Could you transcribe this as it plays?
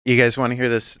You guys want to hear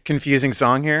this confusing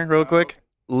song here real quick?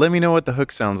 Let me know what the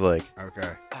hook sounds like.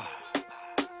 Okay.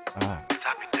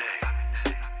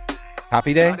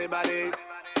 Toppy Day?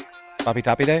 Toppy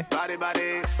Day?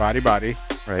 Body.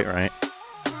 Right.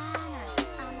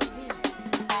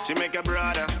 She make a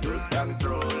brother lose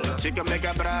control. She can make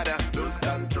a brother lose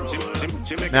control.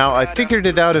 Now, I figured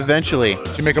it out eventually.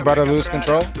 She make a brother lose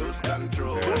control?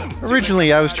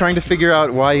 Originally, I was trying to figure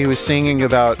out why he was singing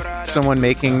about someone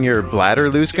making your bladder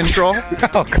lose control.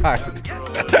 Oh, God.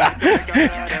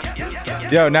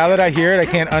 Yo, now that I hear it, I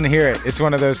can't unhear it. It's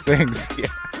one of those things. Yeah.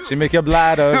 She make your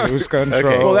bladder lose control.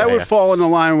 Okay. Well, that would fall in the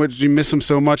line with you miss him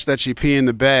so much that you pee in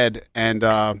the bed, and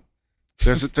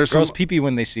there's Girls some pee-pee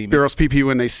when they see me. girls pee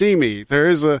when they see me. There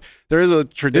is a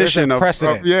tradition There's a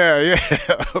precedent.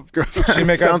 of girls.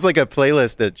 She sounds like a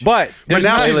playlist that. But now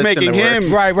she's playlist in making the him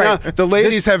works. Right. Now, the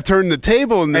ladies have turned the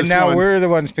table in this and now one. we're the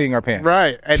ones peeing our pants.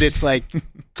 Right, and it's like,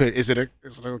 is it a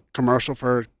commercial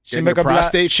for getting make your a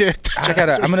prostate checked? Check it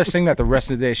out. I'm gonna sing that the rest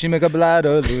of the day. She make a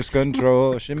bladder lose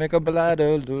control. She make a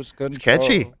bladder lose control. It's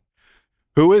catchy.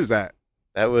 Who is that?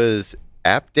 That was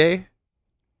App Day.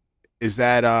 Is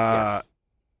that Yes.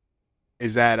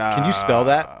 Is that Can you spell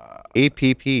that?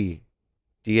 APPDAY.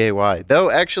 Though,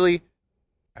 actually,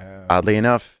 oddly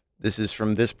enough, this is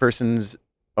from this person's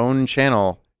own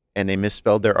channel, and they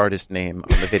misspelled their artist name on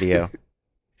the video.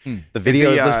 The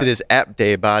video is listed as App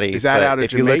Day Body. Is that but out of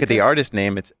if you look at the Jamaica? artist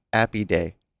name, it's Appy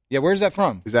Day. Yeah, where's that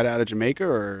from? Is that out of Jamaica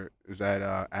or is that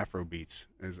Afro beats?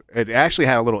 It actually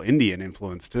had a little Indian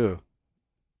influence too.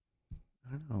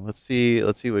 I don't know. Let's see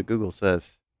what Google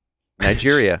says.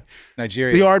 Nigeria.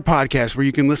 Nigeria. The Art Podcast, where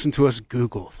you can listen to us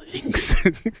Google things.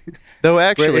 Though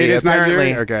actually, it is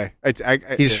apparently, Nigeria.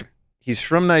 Okay, he's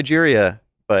from Nigeria,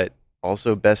 but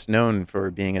also best known for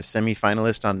being a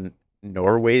semifinalist on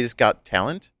Norway's Got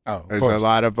Talent. Oh, of there's course. a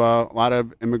lot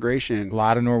of immigration. A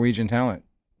lot of Norwegian talent.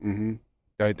 Mm-hmm.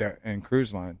 And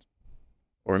cruise lines.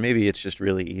 Or maybe it's just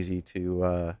really easy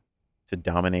to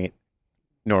dominate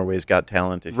Norway's Got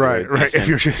Talent if Right, you're, right. If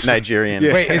you're just Nigerian.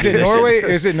 Yeah. Wait, is it Norway?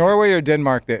 Is it Norway or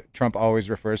Denmark that Trump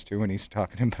always refers to when he's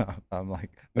talking about? I'm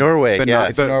like Norway, yeah.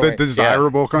 Norway. the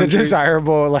desirable the countries,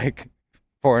 desirable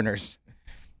foreigners.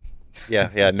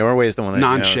 Yeah. Norway is the one that he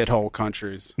knows. non-shithole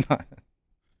countries. But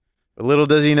little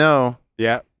does he know,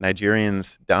 Yeah,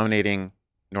 Nigerians dominating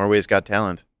Norway's Got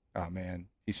Talent. Oh man,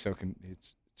 it's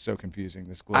so confusing.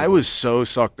 This global. I was so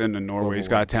sucked into Norway's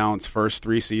Global Got Talent's first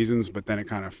 3 seasons, but then it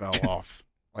kind of fell off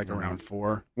around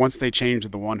 4. Once they changed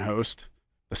the one host,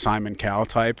 the Simon Cowell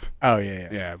type. Oh yeah.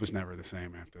 Yeah, it was never the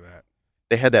same after that.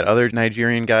 They had that other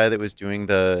Nigerian guy that was doing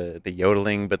the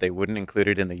yodeling, but they wouldn't include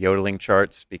it in the yodeling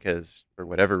charts because for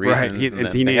whatever reason.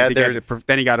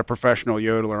 Then he got a professional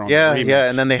yodeler on the Yeah, remix.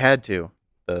 and then they had to.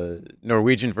 The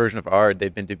Norwegian version of Ard,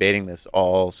 they've been debating this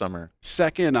all summer.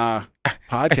 Second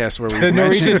podcast where we The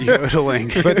mentioned Norwegian- yodeling.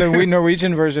 But the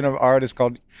Norwegian version of art is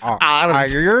called Ard.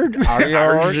 There's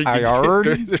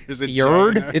a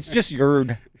Yard. China. It's just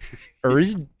Yard.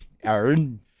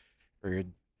 Yard.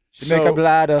 She So- make a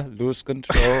bladder lose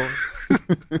control.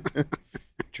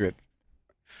 Drip.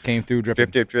 Came through dripping.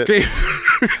 Drip.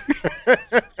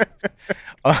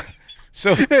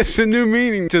 So It's a new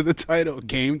meaning to the title.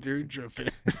 Came through dripping.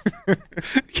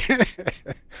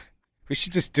 we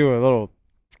should just do a little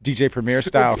DJ Premier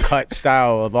style cut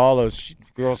style of all those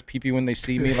girls pee-pee when they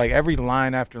see me, like every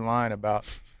line after line about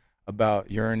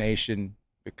urination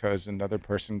because another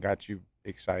person got you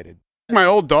excited. My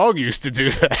old dog used to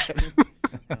do that.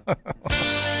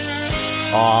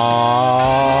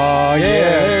 Oh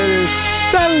yeah.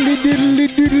 Diddly diddly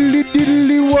diddly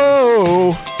diddly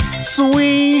whoa.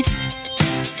 Sweet.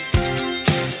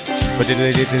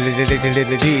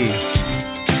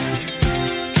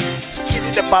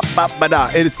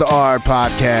 It's the Art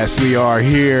Podcast. We are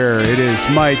here. It is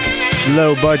Mike,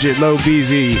 low budget, low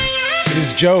BZ. It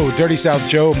is Joe, Dirty South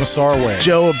Joe Masarway.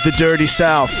 Joe of the Dirty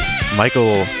South.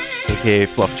 Michael, a.k.a.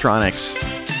 Flufftronics,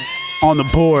 On the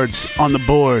boards,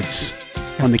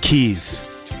 on the keys.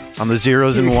 on the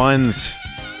zeros and ones.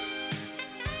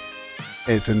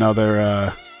 It's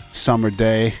another summer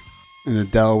day in the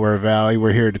Delaware Valley.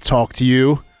 We're here to talk to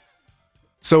you.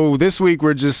 So this week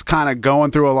we're just kind of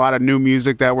going through a lot of new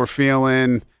music that we're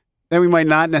feeling, that we might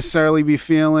not necessarily be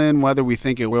feeling, whether we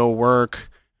think it will work,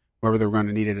 whether we're going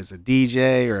to need it as a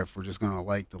DJ, or if we're just going to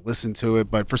like to listen to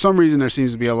it. But for some reason there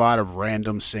seems to be a lot of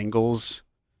random singles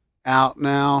out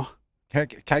now. Can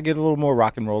I get a little more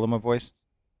rock and roll in my voice?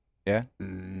 Yeah?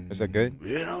 Is that good?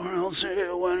 You don't say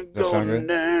it when it Does that sound good?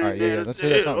 All right, yeah. Let's hear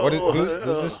that song. Who's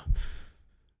this?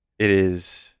 It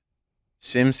is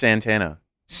Sim Santana.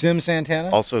 Sim Santana.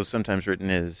 Also, sometimes written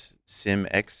as Sim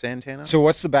X Santana. So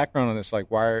what's the background on this? Like,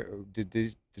 why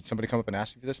did somebody come up and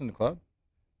ask you for this in the club?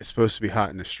 It's supposed to be hot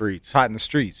in the streets. Hot in the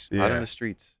streets. Yeah. Out on the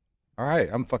streets. All right,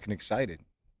 I'm fucking excited.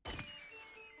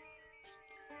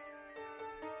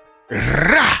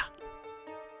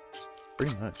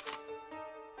 Pretty much.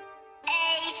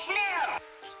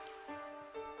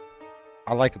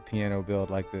 I like a piano build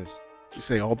like this. You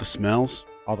say all the smells?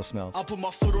 All the smells. I'll put my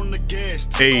foot on the gas.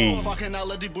 Hey. Fucking out,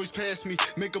 let these boys pass me.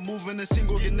 Make a move and the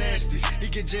single get nasty. He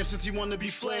get jammed since he wanna be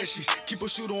flashy. Keep a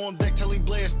shooter on deck till he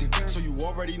blasting. So you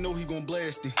already know he gon'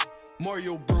 blast him.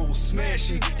 Mario Bros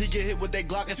smashing. He get hit with that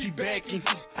Glock if he backing.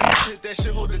 Hit that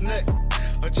shit, hold the neck.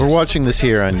 We're watching this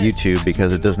here on YouTube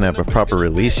because it doesn't have a proper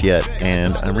release yet,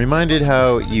 and I'm reminded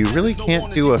how you really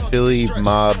can't do a Philly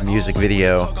mob music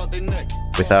video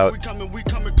without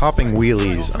popping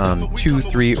wheelies on 2,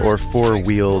 3, or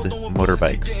 4-wheeled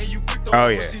motorbikes. Oh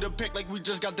yeah.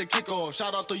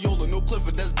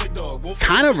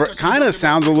 Kind of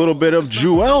sounds a little bit of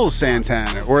Joel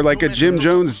Santana or like a Jim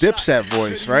Jones Dipset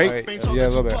voice, right? Yeah, a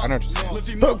little bit. I know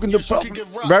what you're saying.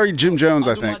 Very Jim Jones,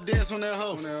 I think.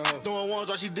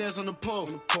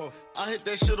 I hit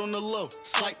that shit on the low.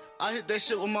 Psych, I hit that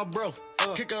shit with my bro.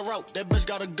 Kick her out, that bitch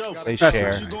gotta go. They That's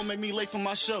share. She gon' make me late for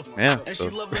my show. Yeah, And so-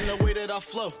 she loving the way that I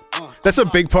flow. That's a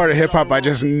big part of hip hop I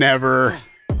just never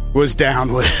was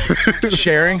down with.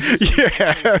 Sharing?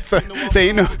 Yeah,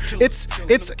 they know it's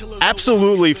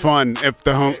absolutely fun if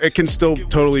the home. It can still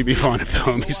totally be fun if the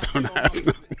homies don't have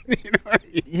them. You know what I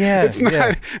mean? Yeah, it's not.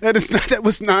 yeah. That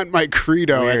was not my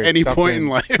credo Weird. at any point in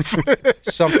Something- life.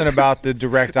 Something about the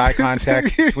direct eye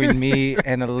contact between me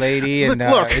and a lady, and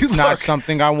it's not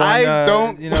something I want. I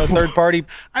don't- third party.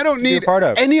 I don't to be a need part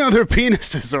of. any other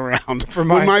penises around For when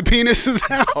my- my penis is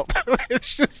out.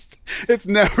 It's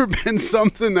never been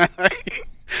something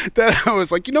that I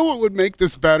was like, you know what would make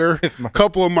this better? A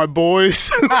couple of my boys.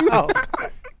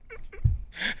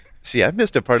 See, I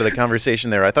missed a part of the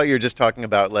conversation there. I thought you were just talking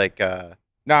about like,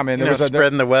 Nah, man. There was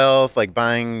spreading the wealth, like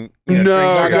buying. Drinks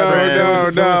No. for your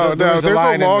friends. there was a There's a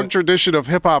line in long the- tradition of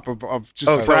hip hop of just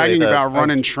totally, bragging about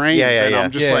running trains, yeah, and yeah. I'm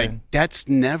just Yeah. like, that's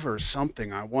never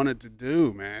something I wanted to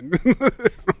do, man.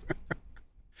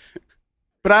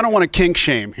 But I don't want to kink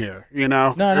shame here, you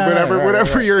know. No, whatever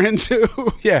right. you're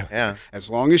into, Yeah. Yeah. as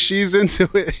long as she's into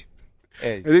it.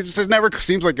 Hey. It just never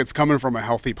seems like it's coming from a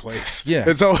healthy place. Yeah.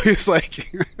 It's always like,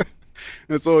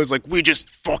 we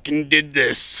just fucking did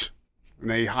this. And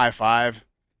they high five.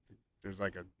 There's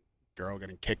like a girl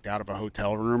getting kicked out of a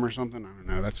hotel room or something. I don't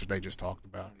know. That's what they just talked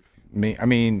about. I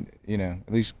mean,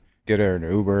 at least get her an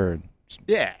Uber and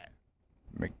Yeah.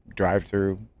 make drive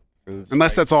through.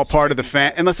 Unless that's all part of the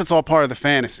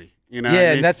fantasy, you know.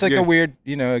 Yeah, and that's like a weird,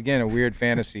 again, a weird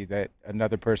fantasy that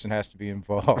another person has to be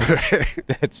involved.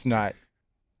 That's not,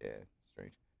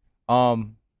 strange.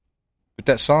 But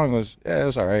that song was, it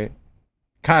was all right.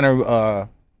 Kind of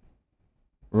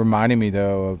reminded me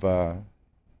though of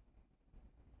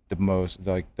the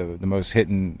most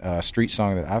hitting street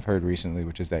song that I've heard recently,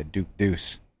 which is that Duke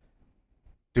Deuce.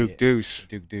 Duke Deuce.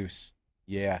 Duke Deuce.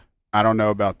 Yeah. I don't know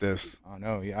about this. I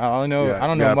know. Yeah, I don't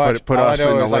Yeah, know much. put All us I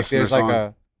know in the is like listener there's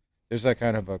song. there's like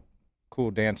kind of a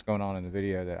cool dance going on in the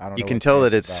video that I don't know. You can what tell the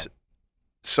that dance is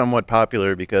it's somewhat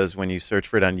popular because when you search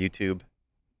for it on YouTube,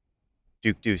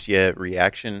 Duke Deuce, yeah,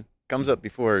 reaction comes up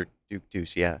before Duke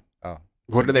Deuce, yeah. about. Oh,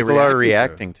 What are they People are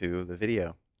reacting reacting to the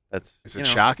video. That's Is it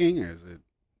shocking, or is it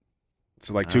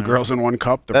like Two I don't know. Girls in One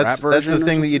Cup? The rap That's version. the or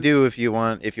thing that you something? do if you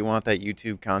want that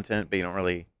YouTube content, but you don't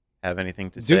really have anything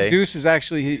to say. Duke Deuce is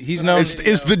actually he's known.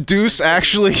 Is the Deuce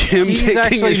actually him? He's taking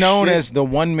actually a known shit? as the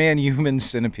one man human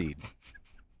centipede.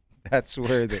 That's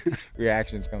where the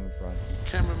reaction is coming from.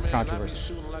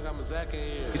 Controversy.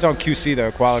 He's on QC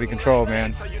though, quality control,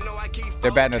 man.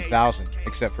 They're batting 1,000,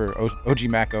 except for OG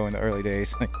Mako in the early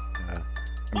days. I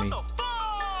mean,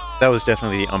 That was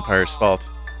definitely the umpire's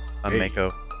fault on Hey. Mako.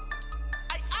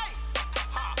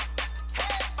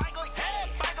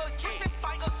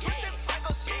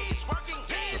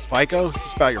 FICO? Is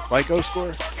this about your FICO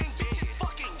score?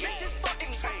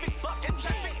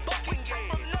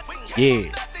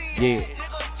 yeah.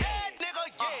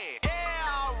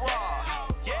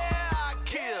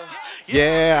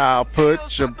 Yeah, I'll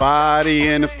put your body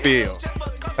in the field.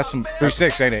 That's some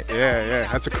 3-6, ain't it? Yeah.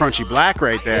 That's a crunchy black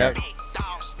right there. Yep.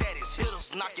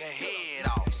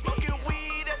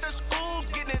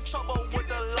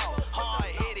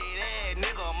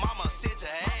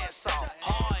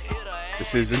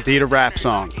 This is indeed a rap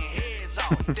song.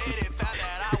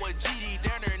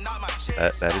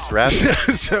 That is rap.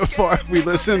 So far, we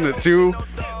listened to 2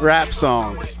 rap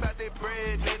songs.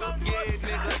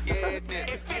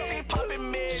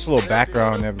 Just a little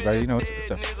background, everybody. You know, it's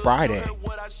a Friday.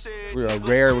 We're a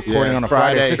rare recording on a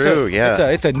Friday. Friday. True,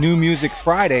 It's a new music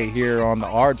Friday here on the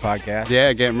Ard podcast.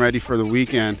 Yeah, getting ready for the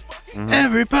weekend.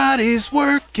 Everybody's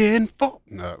working for.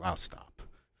 No, I'll stop.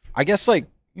 I guess, like,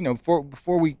 you know,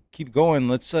 before we keep going,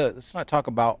 let's not talk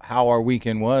about how our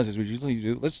weekend was as we usually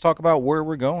do. Let's talk about where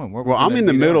we're going. Well, I'm in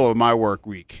the middle of my work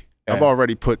week. Yeah. I've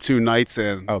already put 2 nights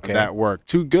in that work.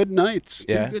 2 good nights.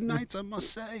 Yeah. 2 good nights, I must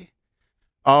say.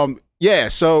 Yeah.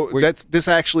 So this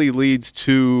actually leads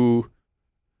to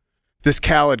this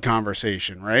Khaled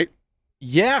conversation, right?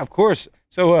 Yeah, of course.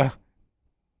 So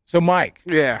Mike,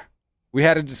 Yeah. we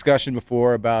had a discussion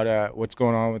before about what's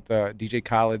going on with DJ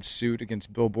Khaled's suit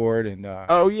against Billboard, and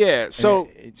Oh yeah. So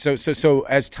so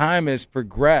as time has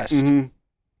progressed, Mhm.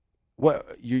 what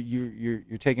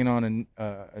you're taking on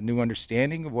a new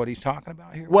understanding of what he's talking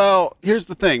about here. Well, here's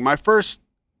the thing. My first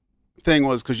thing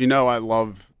was because I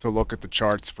love to look at the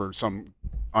charts for some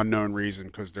unknown reason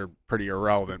because they're pretty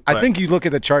irrelevant. I but think you look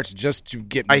at the charts just to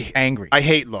get me angry. I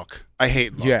hate look.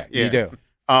 Yeah, you do.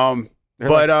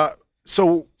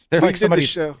 So They're we like did the somebody's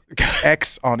show.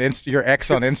 ex on your ex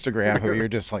on Instagram who you're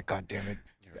just like, God damn it.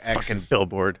 X Fucking is,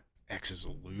 Billboard. X is a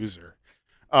loser.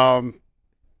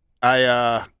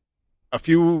 A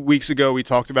few weeks ago we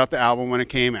talked about the album when it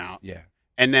came out. Yeah.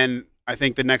 And then I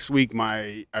think the next week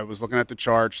I was looking at the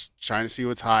charts trying to see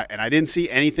what's hot, and I didn't see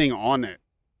anything on it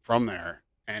from there.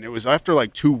 And it was after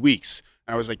like 2 weeks.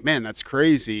 And I was like, man, that's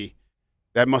crazy.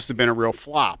 That must have been a real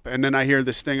flop. And then I hear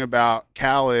this thing about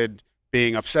Khaled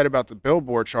being upset about the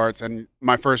Billboard charts, and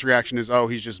my first reaction is, oh,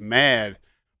 he's just mad.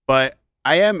 But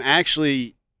I am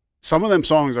actually, some of them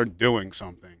songs are doing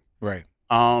something. Right.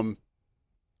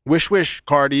 Wish Wish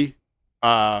Cardi,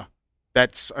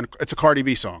 it's a Cardi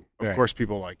B song. Of Right. course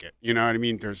people like it. You know what I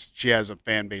mean? She has a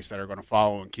fan base that are going to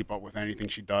follow and keep up with anything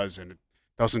she does, and it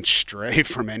doesn't stray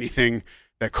from anything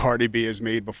that Cardi B has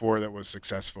made before that was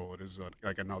successful. It is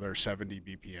like another 70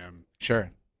 BPM. Sure.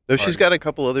 Though she's got a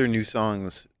couple other new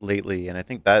songs lately, and I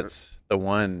think that's the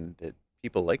one that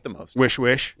people like the most. Wish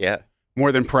Wish, Yeah.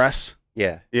 more than Press.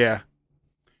 Yeah. Yeah.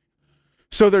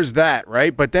 So there's that,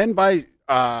 right? But then by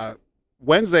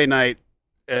Wednesday night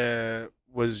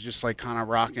was just like kind of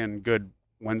rocking good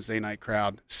Wednesday night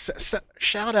crowd.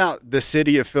 Shout out the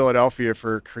city of Philadelphia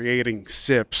for creating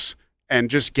SIPs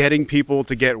and just getting people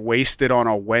to get wasted on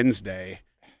a Wednesday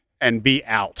and be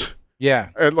out. Yeah.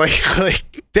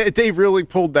 Like they really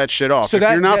pulled that shit off. So if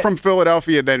you're not from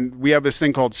Philadelphia, then we have this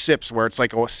thing called SIPs where it's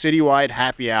like a citywide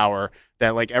happy hour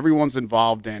that like everyone's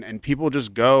involved in, and people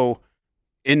just go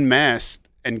in mass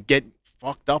and get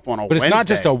fucked up on a Wednesday. But it's not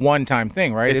just a one-time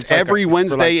thing, right? It's like every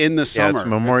Wednesday in the summer. Yeah, it's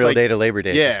Memorial Day to Labor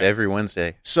Day. Yeah. Just every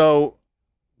Wednesday. So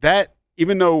that,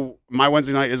 even though my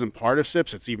Wednesday night isn't part of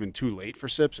SIPs, it's even too late for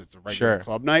SIPs. It's a regular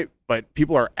club night, but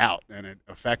people are out and it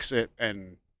affects it,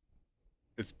 and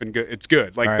it's been good. It's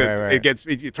good. Like Right. it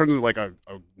turns into like a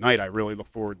night I really look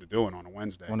forward to doing on a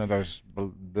Wednesday. One of those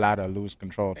bladder lose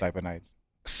control type of nights.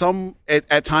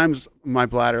 At times my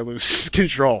bladder loses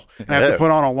control and I have to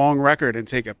put on a long record and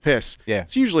take a piss. Yeah.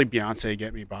 It's usually Beyonce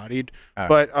Get Me Bodied. Right.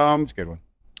 But That's a good one.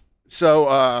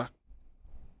 so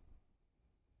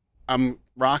I'm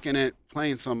rocking it,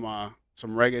 playing some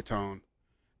reggaeton,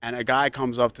 and a guy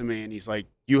comes up to me and he's like,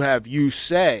 "You have You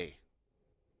Say"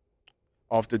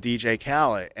 off the DJ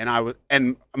Khaled,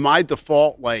 and my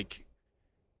default like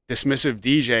dismissive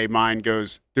DJ mind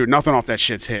goes, dude, nothing off that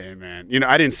shit's hitting, man. You know,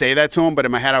 I didn't say that to him, but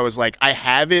in my head I was like, I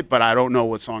have it, but I don't know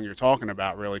what song you're talking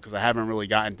about really, because I haven't really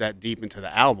gotten that deep into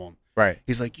the album. Right.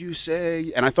 He's like, "You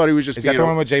Say," and I thought he was just Is that the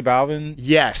one with J Balvin?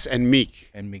 Yes, and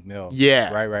Meek. And Meek Mill.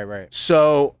 Yeah. Right.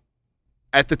 So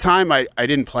at the time I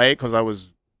didn't play it because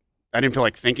I didn't feel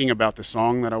like thinking about the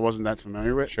song that I wasn't that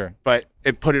familiar with. Sure. But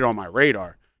it put it on my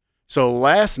radar. So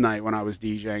last night when I was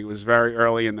DJing, it was very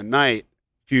early in the night,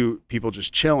 few people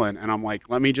just chilling, and I'm like,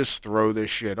 let me just throw this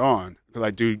shit on, because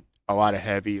I do a lot of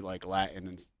heavy like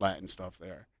Latin stuff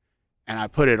there. And I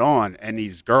put it on, and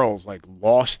these girls like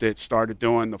lost it, started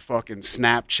doing the fucking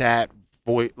Snapchat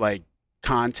like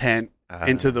content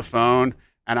into the phone.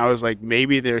 And I was like,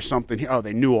 maybe there's something here. Oh,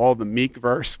 they knew all the Meek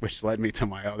verse, which led me to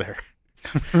my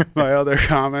other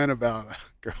comment about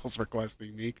girls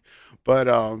requesting Meek.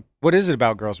 But what is it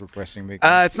about girls requesting Meek?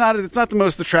 it's not the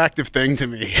most attractive thing to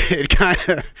me. It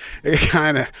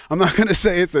kind of I'm not gonna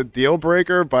say it's a deal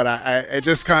breaker, but it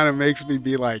just kind of makes me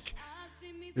be like,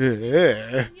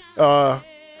 yeah.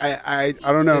 I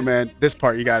don't know, man. This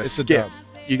part you gotta skip.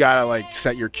 You gotta like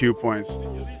set your cue points.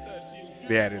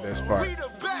 Yeah, to this part.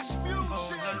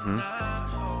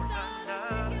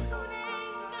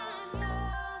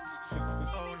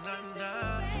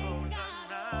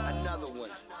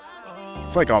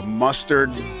 It's like a mustard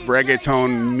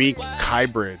reggaeton meek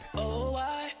hybrid.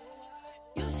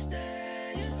 It's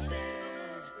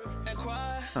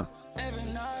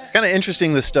kind of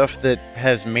interesting, the stuff that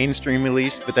has mainstream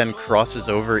released but then crosses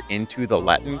over into the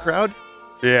Latin crowd.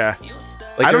 Yeah.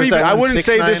 Like I wouldn't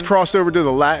say this 6ix9ine. crossed over to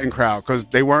the Latin crowd because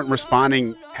they weren't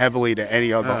responding heavily to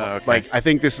any other. Okay. Like, I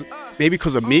think this, maybe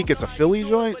because of Meek, it's a Philly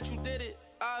joint.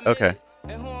 Okay.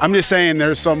 I'm just saying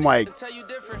there's some, like,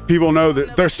 people know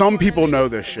that, there's some people know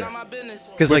this shit.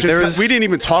 Because like We didn't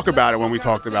even talk about it when we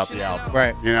talked about the album.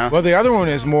 Right. You know? Well, the other one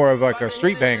is more of like a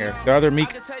street banger. The other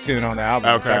Meek tune on the album.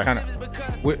 Okay. Which I kind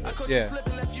of, yeah.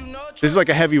 This is like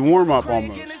a heavy warm-up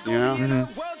almost, you know?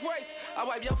 Mm-hmm.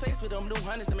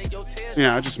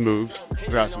 Yeah, it just moves.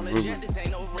 It's got some movement.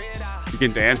 You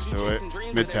can dance to it,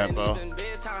 mid-tempo.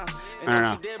 I don't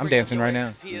know. I'm dancing right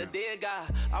now.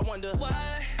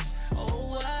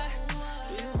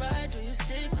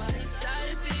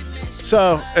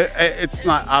 So it's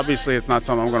not, obviously it's not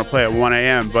something I'm going to play at 1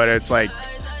 a.m., but it's like,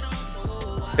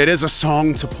 it is a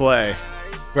song to play.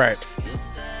 Right.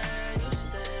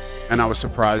 And I was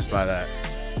surprised by that.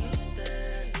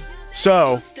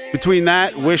 So between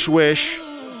that, Wish Wish,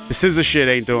 the SZA shit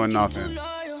ain't doing nothing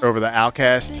over the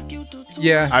Outcast.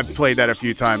 Yeah. I've played that a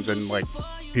few times and like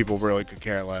people really couldn't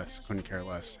care less,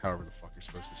 however the fuck you're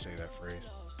supposed to say that phrase.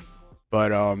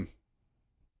 But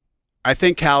I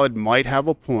think Khaled might have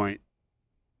a point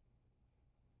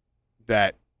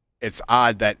that it's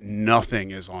odd that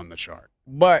nothing is on the chart.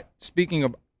 But speaking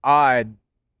of odd,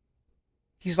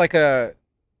 he's like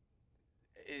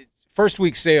first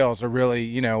week sales are really,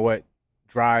 you know, what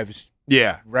drives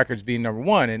records being number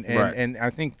one. And I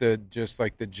think the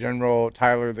general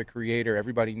Tyler, the Creator,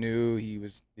 everybody knew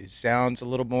his sound's a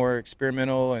little more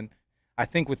experimental. And I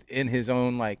think within his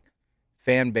own like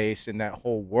fan base and that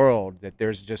whole world that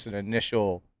there's just an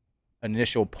initial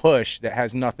push that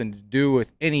has nothing to do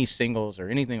with any singles or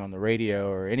anything on the radio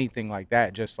or anything like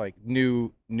that. Just like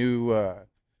new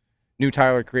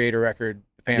Tyler Creator record,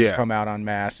 fans come out en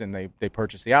masse and they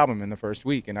purchase the album in the first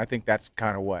week. And I think that's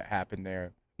kind of what happened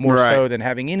there. More so than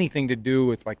having anything to do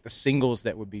with like the singles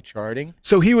that would be charting.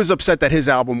 So he was upset that his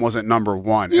album wasn't number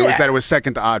one. Yeah. It was that it was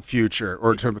second to Odd Future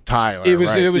or to Tyler. It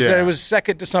was right? it was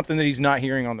second to something that he's not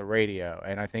hearing on the radio,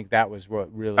 and I think that was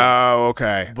what really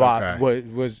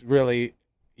was really,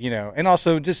 you know, and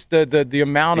also just the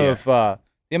amount of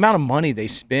money they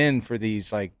spend for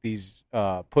these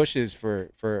pushes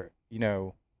for you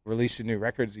know, releasing new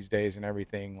records these days and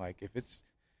everything. Like if it's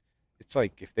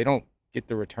like if they don't get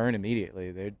the return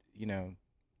immediately, they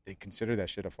consider that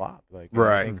shit a flop. Like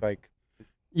right. I think like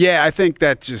I think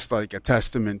that's just like a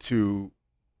testament to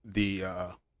the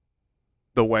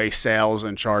way sales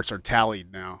and charts are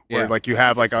tallied now. Where like you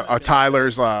have like a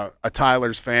Tyler's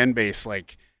fan base,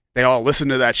 like they all listen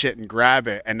to that shit and grab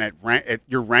it, and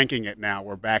you're ranking it now.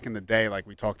 Where back in the day, like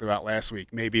we talked about last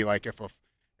week, maybe like if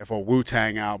a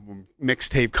Wu-Tang album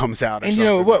mixtape comes out, and you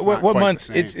know what month?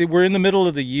 We're in the middle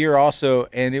of the year also,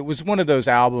 and it was one of those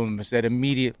albums that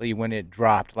immediately when it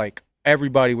dropped, like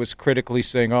everybody was critically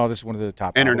saying, "Oh, this is one of the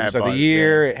top internet albums buzz, of the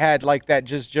year." Yeah. It had like that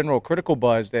just general critical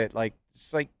buzz that like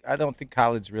it's like I don't think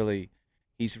Khaled's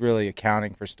he's really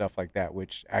accounting for stuff like that,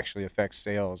 which actually affects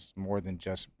sales more than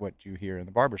just what you hear in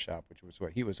the barbershop, which was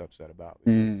what he was upset about.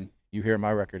 You hear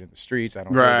my record in the streets, I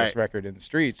don't hear this record in the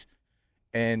streets,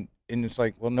 and it's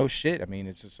like, well, no shit. I mean,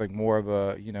 it's just like more of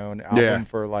a, you know, an album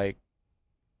for like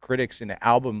critics and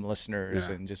album listeners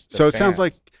and just. So it sounds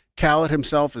like Khaled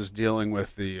himself is dealing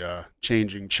with the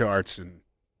changing charts and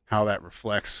how that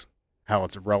reflects how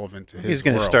it's relevant to his He's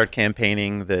going to world. start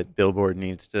campaigning that Billboard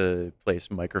needs to place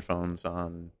microphones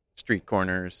on street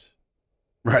corners.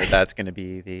 Right. That's going to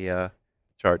be the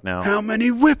chart now. How many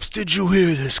whips did you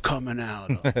hear this coming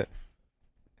out of?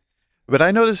 But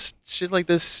I noticed shit like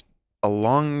this a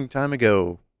long time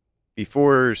ago,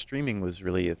 before streaming was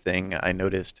really a thing. I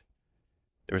noticed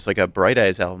there was like a Bright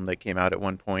Eyes album that came out at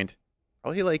one point,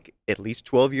 probably like at least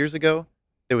 12 years ago.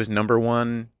 It was number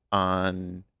one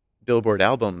on Billboard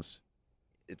albums.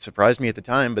 It surprised me at the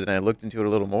time, but then I looked into it a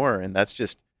little more, and that's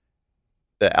just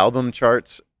the album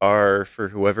charts are for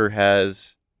whoever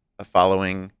has a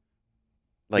following,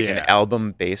 like an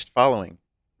album-based following.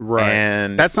 Right.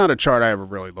 And that's not a chart I ever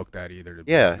really looked at either. To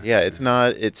be honest. It's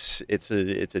not. It's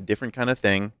a different kind of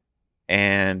thing.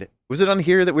 And was it on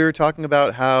here that we were talking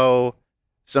about how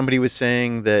somebody was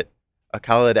saying that a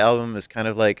Khaled album is kind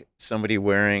of like somebody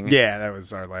wearing... Yeah, that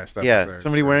was our last episode. Yeah,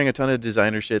 somebody wearing a ton of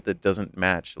designer shit that doesn't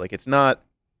match. Like, it's not...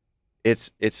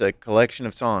 It's a collection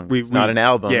of songs. It's not an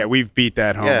album. Yeah, we've beat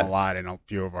that home a lot in a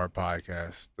few of our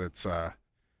podcasts. That's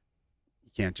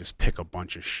you can't just pick a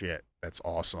bunch of shit that's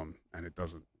awesome and it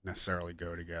doesn't necessarily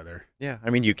go together. Yeah, I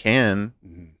mean you can,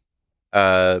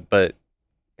 Mm-hmm. but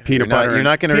Peanut butter. You're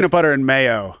not going to peanut butter and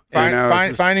mayo.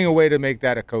 Finding a way to make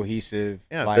that a cohesive,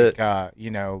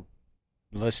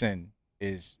 listen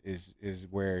is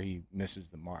where he misses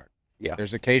the mark. Yeah,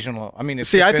 there's occasional. I mean, I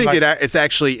think it's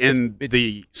actually in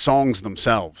the songs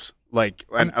themselves. Like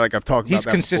I've talked about. He's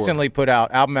that consistently before. put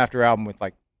out album after album with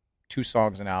like 2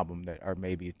 songs an album that are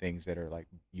maybe things that are like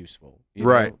useful. You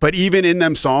know? But even in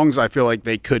them songs, I feel like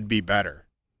they could be better.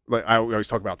 Like I always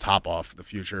talk about "Top Off," The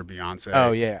Future, Beyonce.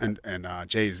 Oh yeah, and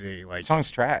Jay-Z. Like the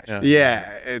song's trash.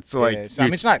 Yeah, it's like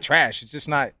it's not trash. It's just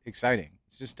not exciting.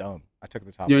 It's just dumb. I took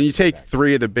the top. You know, you take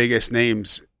 3 of the biggest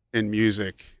names in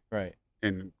music, right,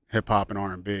 in hip hop and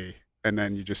R&B, and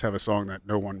then you just have a song that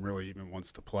no one really even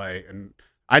wants to play. And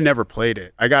I never played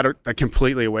it. I got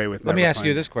completely away with. Let me ask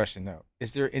you this question though: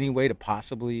 is there any way to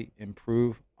possibly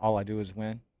improve "All I Do Is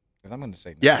Win"? Because I'm going to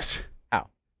say no. Yes. How?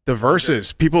 The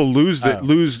verses, people lose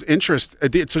interest.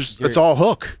 It's all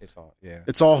hook.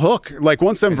 It's all hook. Like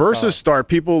once them verses start,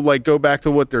 people like go back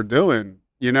to what they're doing.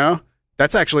 You know,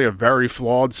 that's actually a very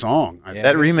flawed song.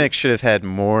 That remix should have had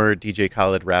more DJ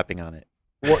Khaled rapping on it,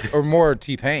 or more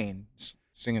T-Pain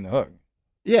singing the hook.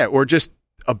 Yeah, or just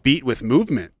a beat with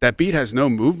movement. That beat has no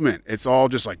movement. It's all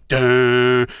just like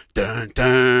dun dun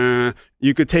dun.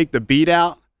 You could take the beat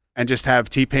out and just have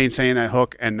T-Pain saying that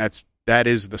hook, and that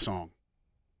is the song.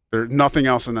 Nothing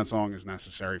else in that song is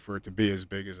necessary for it to be as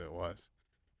big as it was.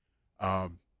 I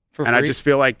just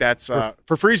feel like that's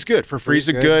For Free is good. For Free is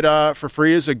a good. For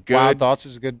Free is a good. Wild Thoughts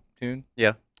is a good tune.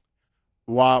 Yeah.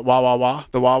 Wah wah wah wah.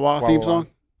 The wah wah theme song.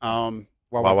 Wah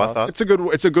wah Thoughts.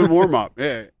 It's a good warm up.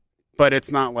 Yeah, but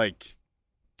it's not like,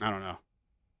 I don't know.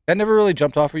 That never really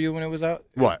jumped off of you when it was out.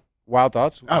 What? Wild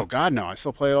Thoughts? Oh God, no! I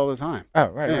still play it all the time. Oh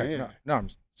right, yeah, right. Yeah. No, I'm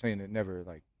saying it never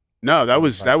like. No, that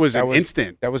was an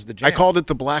instant. That was the jam. I called it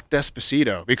the Black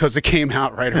Despacito because it came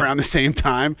out right around the same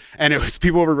time, and it was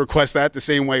people would request that the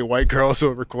same way white girls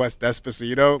would request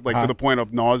Despacito, like to the point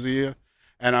of nausea.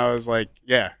 And I was like,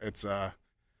 yeah, it's it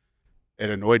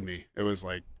annoyed me. It was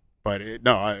like, but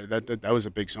that was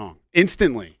a big song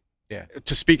instantly. Yeah.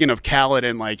 To speaking of Khaled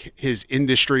and like his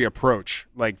industry approach,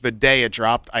 like the day it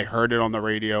dropped, I heard it on the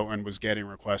radio and was getting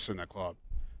requests in the club.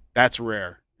 That's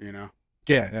rare, you know.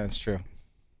 Yeah, that's true.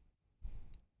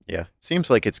 Yeah, it seems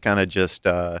like it's kind of just,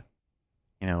 put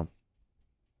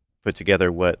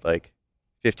together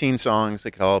 15 songs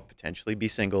that could all potentially be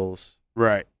singles,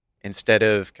 right? Instead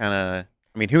of kind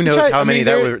of, who knows how many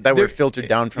that were filtered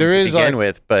down from to begin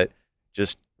with, but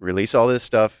just release all this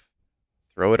stuff,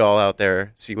 throw it all out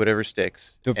there, see whatever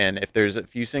sticks, and if there's a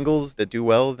few singles that do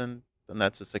well, then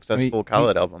that's a successful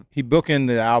Khaled album. He bookended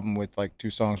the album with 2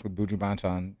 songs with Buju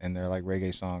Banton, and they're like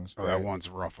reggae songs. Oh, that one's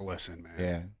rough to listen, man.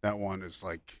 Yeah, that one is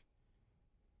like.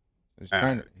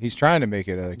 He's trying to make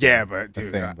it a but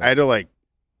dude, I had to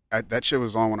that shit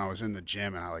was on when I was in the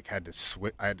gym, and I had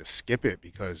to skip it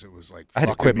because it was like I had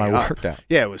to quit my workout.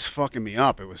 Yeah, it was fucking me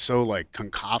up. It was so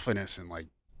cacophonous and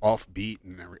offbeat,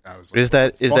 and I was like, is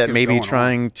that maybe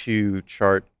trying to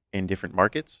chart in different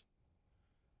markets?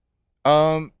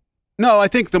 No, I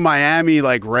think the Miami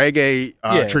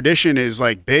reggae tradition is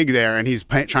big there, and he's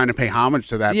trying to pay homage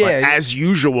to that. Yeah, but as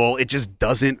usual, it just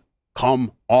doesn't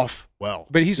come off well.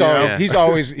 But he's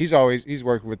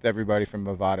worked with everybody from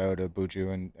Movado to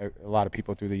Buju and a lot of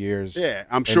people through the years. Yeah,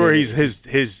 I'm sure he's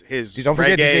his don't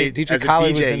forget reggae DJ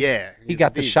Khaled was he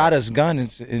got the Shada's gun in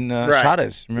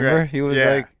Shada's. Remember? Right. He was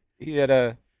he had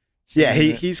a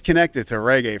he's connected to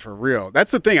reggae for real.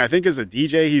 That's the thing. I think as a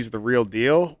DJ, he's the real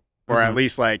deal, or at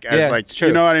least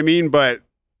you know what I mean. But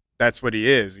that's what he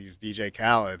is. He's DJ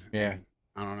Khaled. Yeah,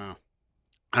 I don't know.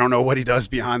 I don't know what he does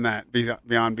beyond that,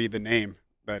 beyond be the name,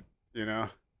 but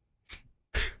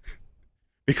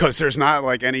because there's not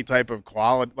any type of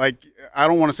quality. I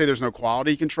don't want to say there's no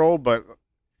quality control, but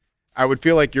I would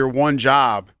feel like your one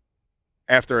job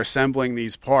after assembling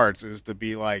these parts is to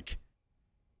be write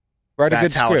a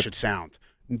that's good how script. It should sound.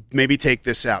 Maybe take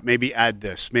this out, maybe add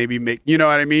this, maybe make, you know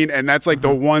what I mean? And that's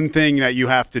the one thing that you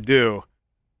have to do.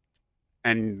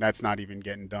 And that's not even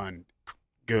getting done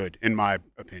good, in my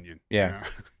opinion. Yeah.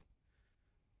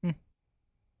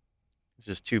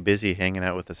 Just too busy hanging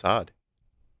out with Assad.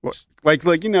 Well,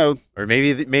 or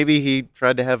maybe he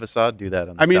tried to have Assad do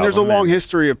that. There's a long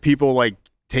history of people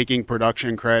taking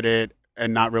production credit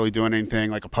and not really doing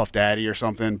anything, like a Puff Daddy or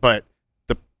something. But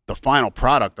the final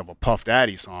product of a Puff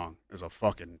Daddy song is a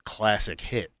fucking classic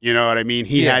hit. You know what I mean?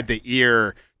 He had the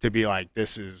ear to be like,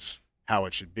 this is how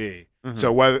it should be. Mm-hmm.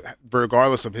 So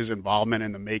regardless of his involvement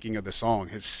in the making of the song,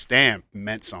 his stamp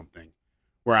meant something.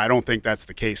 Where I don't think that's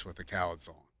the case with the Khaled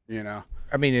song. You know,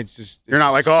 I mean, it's just you're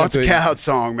not like, oh, it's a simply- Khaled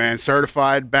song, man,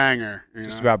 certified banger. It's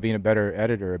just know? about being a better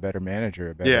editor, a better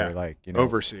manager, a better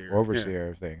overseer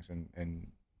of things, and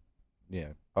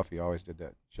Puffy always did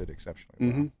that shit exceptionally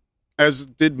well. As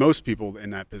did most people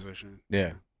in that position.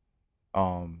 Yeah.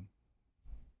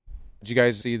 Did you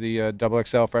guys see the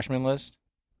XXL freshman list?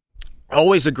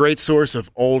 Always a great source of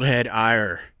old head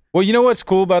ire. Well, you know what's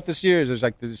cool about this year is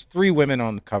there's 3 women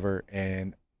on the cover,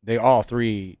 and they all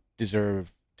 3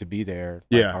 deserve to be there.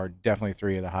 Are definitely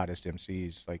 3 of the hottest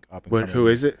MCs like up and coming. Who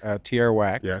is it? Tierra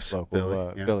Whack, yes,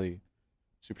 local Philly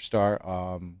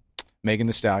superstar. Megan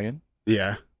Thee Stallion,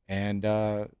 and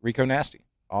Rico Nasty.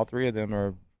 All 3 of them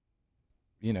are,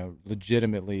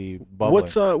 legitimately bubbling.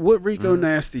 What Rico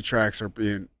Nasty tracks are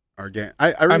getting?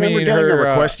 I remember getting a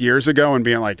request years ago and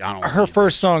being like, I don't. Her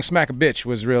first song, "Smack a Bitch,"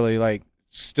 was really like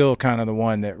still kind of the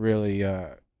one that really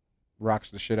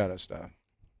rocks the shit out of stuff.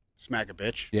 Smack a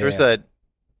Bitch. Yeah. There's that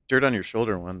 "Dirt on Your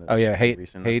Shoulder" one.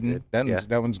 Hayden.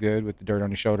 That one's good with the "Dirt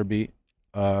on Your Shoulder" beat.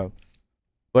 The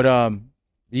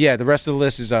rest of the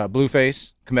list is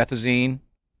Blueface, Comethazine,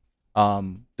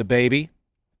 The Baby,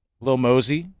 Lil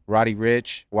Mosey, Roddy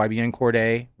Ricch, YBN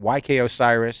Cordae, YK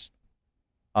Osiris,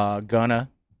 Gunna.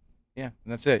 Yeah,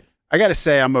 and that's it. I gotta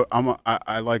say,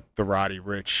 I like the Roddy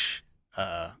Ricch,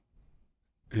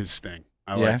 his thing.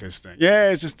 I like his thing.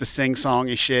 Yeah, it's just the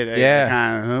sing-songy shit. Yeah,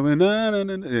 kind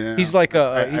of. He's like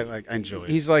I enjoy it.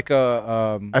 He's like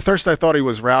a. At first, I thought he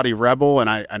was Rowdy Rebel, and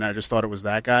I just thought it was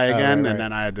that guy again, right. And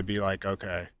then I had to be like,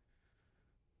 okay,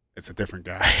 it's a different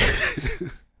guy.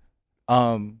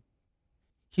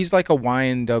 He's like a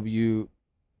YNW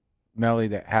Melly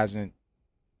that hasn't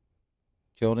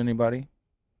killed anybody.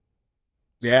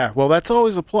 Yeah, well, that's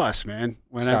always a plus, man.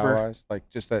 Whenever, style-wise, like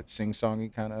just that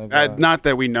sing-songy kind of. not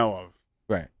that we know of.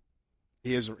 Right.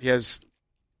 He has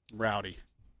rowdy.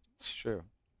 It's true.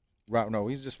 No,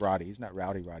 he's just Roddy. He's not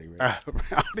Rowdy. Roddy Piper.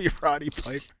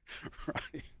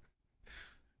 Roddy.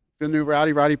 The new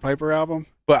Roddy Piper album.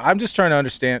 But I'm just trying to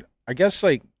understand. I guess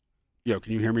like. Yo,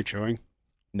 can you hear me chewing?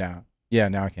 No. Yeah,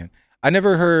 now I can. I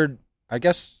never heard. I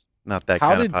guess not that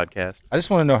kind of podcast. I just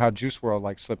want to know how Juice WRLD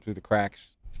like slipped through the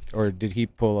cracks. Or did he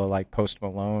pull a like Post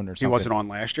Malone or something? He wasn't on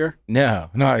last year? No.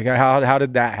 How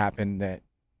did that happen that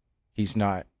he's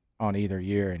not on either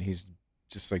year and he's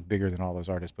just like bigger than all those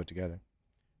artists put together?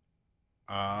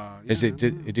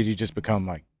 Did he just become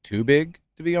like too big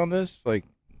to be on this? Like,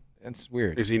 that's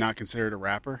weird. Is he not considered a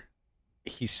rapper?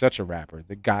 He's such a rapper.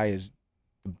 The guy is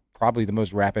probably the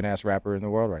most rapping ass rapper in the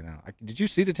world right now. Did you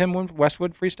see the Tim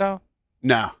Westwood freestyle?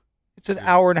 No. It's an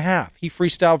hour and a half. He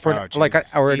freestyled for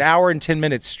an hour and 10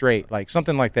 minutes straight, like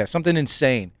something like that, something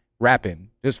insane. Rapping,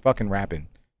 just fucking rapping.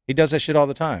 He does that shit all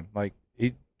the time. Like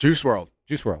Juice WRLD,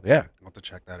 yeah. I'll have to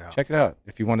check that out. Check it out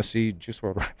if you want to see Juice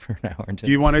WRLD rap for an hour and 10.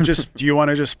 Do you want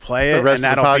to just play it? The rest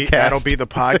and of the podcast. that'll be the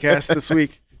podcast this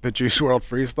week. The Juice WRLD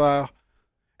freestyle.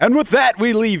 And with that,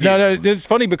 we leave you. No, it's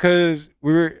funny because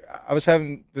I was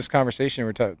having this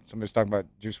conversation. Somebody was talking about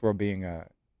Juice WRLD being an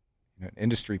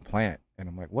industry plant. And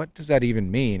I'm like, what does that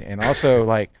even mean? And also,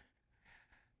 like,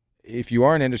 if you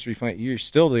are an industry plant, you're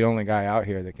still the only guy out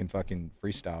here that can fucking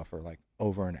freestyle for like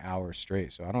over an hour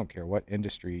straight. So I don't care what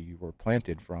industry you were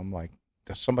planted from. Like,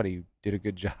 somebody did a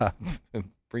good job of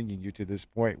bringing you to this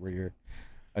point where you're.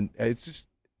 It's just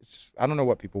I don't know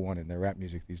what people want in their rap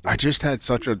music these days. I just had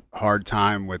such a hard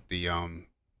time with the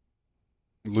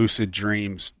Lucid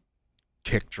Dreams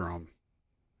kick drum.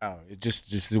 Oh, it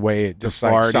just the way it just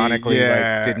like sonically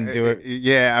didn't do it.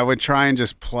 Yeah, I would try and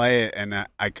just play it, and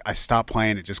I stopped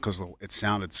playing it just because it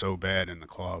sounded so bad in the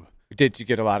club. Did you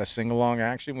get a lot of sing-along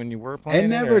action when you were playing it? I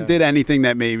never did anything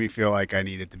that made me feel like I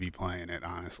needed to be playing it,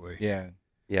 honestly. Yeah.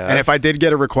 And if I did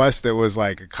get a request that was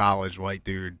like a college white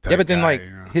dude type but then guy,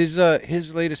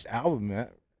 his latest album,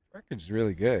 that record's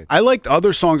really good. I liked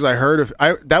other songs I heard of.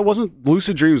 That wasn't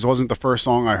Lucid Dreams wasn't the first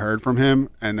song I heard from him,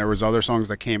 and there was other songs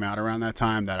that came out around that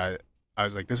time that I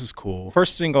was like, this is cool.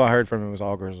 First single I heard from him was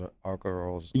All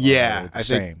Girls Yeah,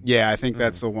 I think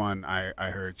that's the one I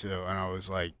heard too, and I was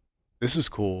like, this is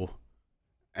cool.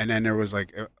 And then there was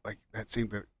like that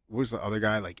seemed that what was the other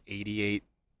guy, like 88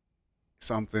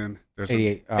 something? There's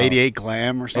 88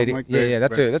 Glam or something like that. Yeah,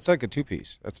 that's like a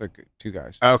 2-piece. That's like 2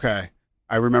 guys. Okay.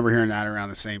 I remember hearing that around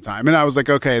the same time. And I was like,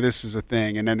 okay, this is a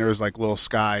thing. And then there was like Lil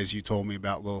Skies. You told me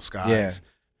about Lil Skies.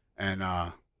 Yeah.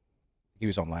 And he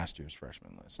was on last year's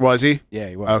freshman list. Was he? Yeah,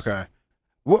 he was. Okay.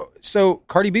 Well, so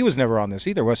Cardi B was never on this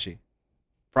either, was she?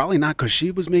 Probably not, because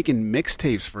she was making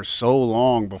mixtapes for so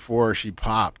long before she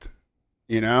popped.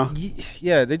 You know?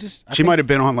 Yeah, they just... She might have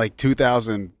been on like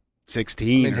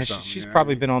 2016 or something. She's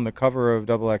probably been on the cover of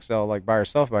XXL like by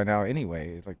herself by now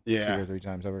anyway, like 2 or 3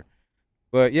 times over.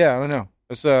 But yeah, I don't know.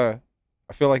 It's I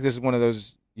feel like this is one of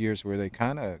those years where they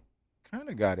kind of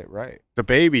got it right. The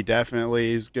Baby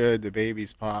definitely is good. The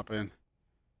Baby's popping.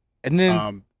 And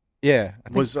then yeah, I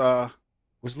think,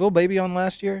 was Lil Baby on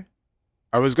last year?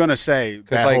 I was gonna say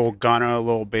that like, whole Gunna,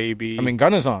 Lil Baby. I mean,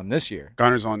 Gunna's on this year.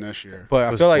 Gunna's on this year.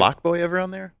 But was I feel like Block Boy ever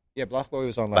on there? Yeah, Block Boy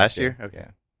was on last year. Okay.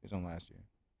 Yeah, he was on last year.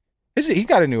 He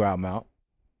got a new album out.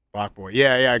 Block Boy.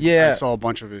 Yeah. I saw a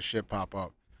bunch of his shit pop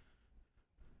up.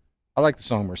 I like the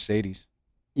song Mercedes.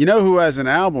 You know who has an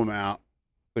album out?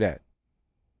 Who that?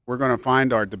 We're gonna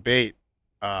find our debate.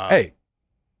 Hey,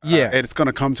 yeah, it's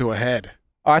gonna come to a head.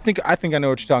 I think I know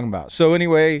what you're talking about. So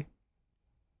anyway,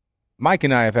 Mike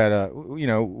and I have had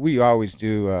we always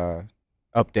do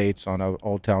updates on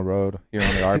Old Town Road here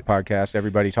on the Art Podcast.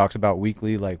 Everybody talks about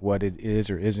weekly, like what it is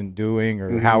or isn't doing,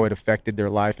 or how it affected their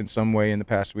life in some way in the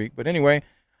past week. But anyway,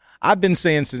 I've been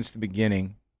saying since the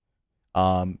beginning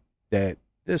that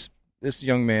this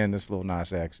young man, this Lil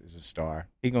Nas X, is a star.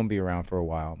 He's gonna be around for a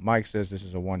while. Mike says this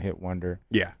is a one-hit wonder.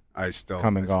 Yeah, I still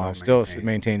come and gone. Still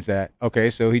maintains that. Okay,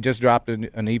 so he just dropped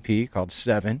an EP called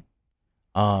 7.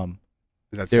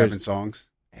 Is that 7 songs?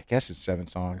 I guess it's 7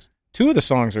 songs. 2 of the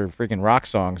songs are freaking rock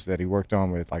songs that he worked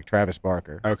on with like Travis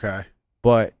Barker. Okay.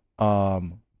 But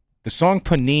the song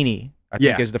Panini, I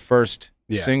think, is the first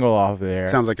single off there.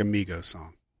 Sounds like a Migos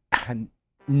song.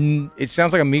 It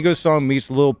sounds like a Migos song meets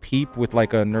Lil Peep with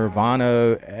like a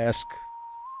Nirvana-esque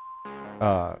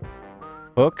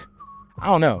hook. I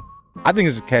don't know. I think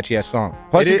it's a catchy ass song.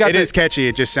 Plus, it is catchy.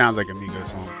 It just sounds like a Migos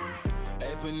song.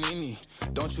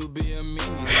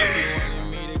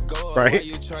 Right?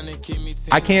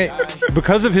 I can't,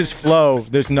 because of his flow,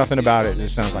 there's nothing about it. It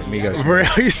sounds like Migos.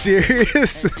 Are you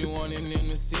serious?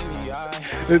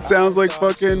 It sounds like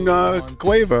fucking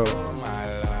Quavo.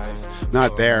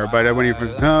 Not there, but when you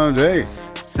he's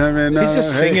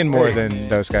just singing more than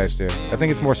those guys do. I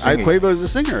think it's more singing. Quavo's a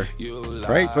singer,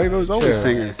 right? Quavo's always a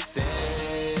singer.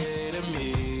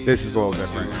 This is a little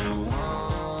different.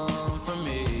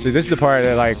 See, this is the part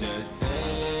that like.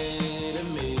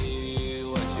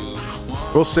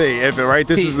 We'll see if it right.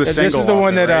 This is the single. This is the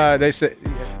one that they said.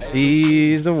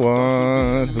 He's the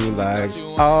one who likes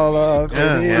all of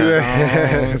his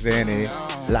songs, and he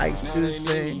likes to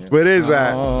sing. What is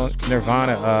that?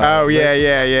 Nirvana.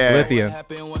 Yeah. Lithium.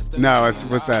 No,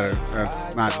 what's that?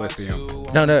 That's not Lithium.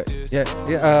 No. Yeah.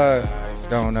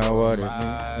 Don't know what it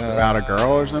means. About a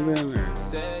girl or something? Or?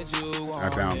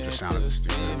 I'm just sounding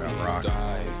stupid about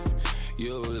rock.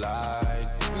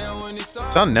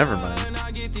 It's on Nevermind.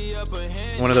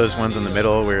 One of those ones in the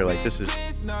middle where you're like, this is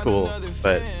cool,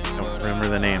 but I don't remember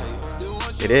the name.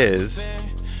 It is.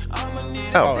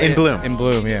 In Bloom. In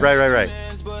Bloom, yeah. Right.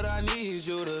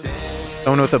 The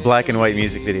one with the black and white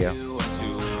music video.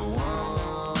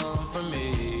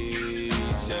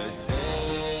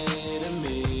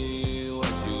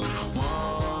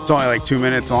 It's only like 2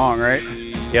 minutes long, right?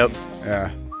 Yep.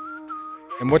 Yeah.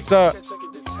 And what's up?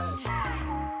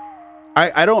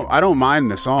 I don't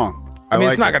mind the song. I mean,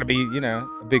 like it's not going to be, a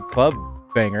big club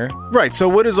banger. Right. So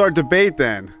what is our debate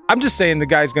then? I'm just saying the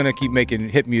guy's going to keep making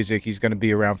hit music. He's going to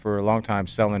be around for a long time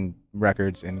selling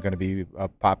records and going to be a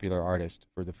popular artist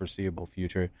for the foreseeable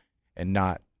future and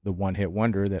not the one-hit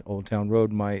wonder that Old Town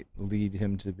Road might lead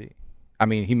him to be. I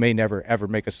mean, he may never, ever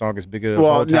make a song as big as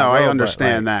Old Town Road. I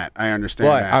understand that. I understand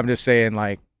that. I'm just saying,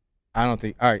 like, I don't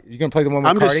think... All right, you going to play the one with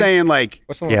I'm Cardi? Just saying, like...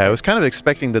 I was kind of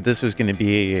expecting that this was going to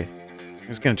be... I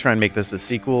was going to try and make this the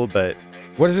sequel, but...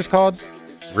 What is this called?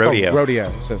 Rodeo.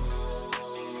 Rodeo. So...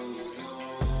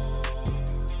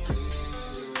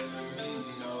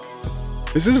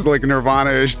 This is like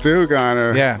Nirvana-ish too, kind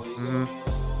of. Yeah.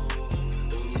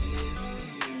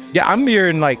 Yeah, I'm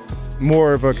hearing like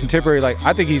more of a contemporary, like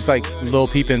I think he's like Lil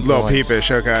Peep influence. Lil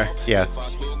Peep-ish, okay. Yeah.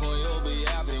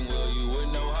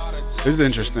 This is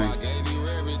interesting.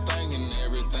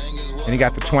 And he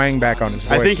got the twang back on his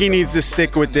voice. I think he needs to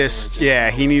stick with this. Yeah,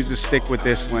 he needs to stick with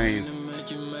this lane.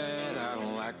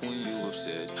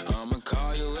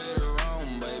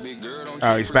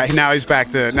 Oh, he's back. Now he's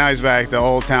back to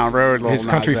Old Town Road. His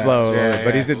country flow. Yeah,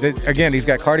 but he's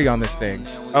got Cardi on this thing.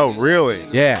 Oh, really?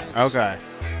 Yeah. Okay.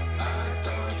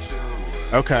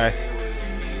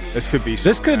 This could be.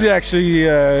 This could actually.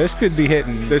 This could be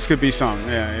hitting. This could be something.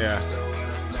 Yeah.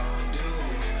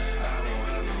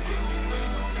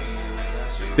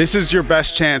 This is your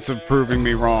best chance of proving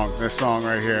me wrong. This song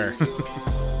right here.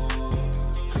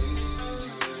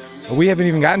 We haven't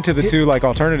even gotten to the two like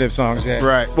alternative songs yet.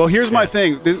 Right. Well, here's my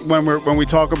thing. When we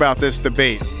talk about this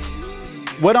debate,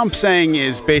 what I'm saying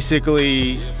is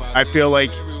basically, I feel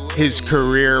like his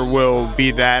career will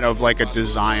be that of like a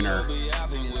designer.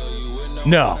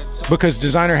 No. Because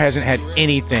Designer hasn't had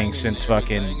anything since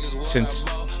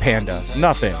Panda.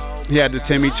 Nothing. He had the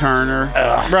Timmy Turner.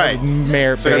 Right.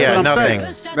 Mayor So Bear. that's what I'm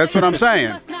nothing. saying. That's what I'm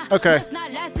saying. Okay.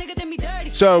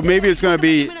 So maybe it's going to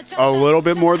be a little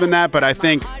bit more than that, but I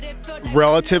think,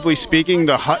 relatively speaking,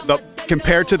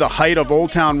 compared to the height of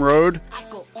Old Town Road,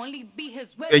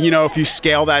 and if you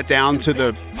scale that down to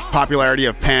the popularity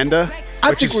of Panda,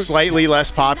 which is slightly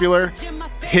less popular,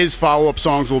 his follow-up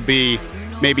songs will be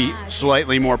maybe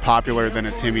slightly more popular than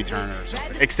a Timmy Turner or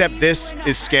something. Except this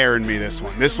is scaring me, this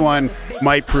one. This one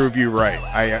might prove you right.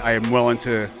 I am willing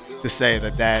to say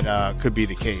that could be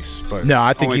the case. But no,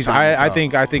 I think only he's. time will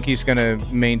tell. I think he's gonna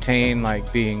maintain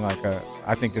being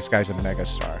I think this guy's a mega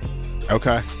star.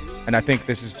 Okay. And I think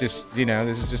this is just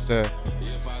a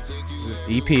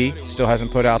EP. Still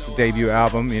hasn't put out the debut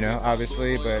album,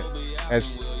 obviously, but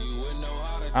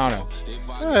I don't know.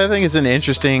 I think it's an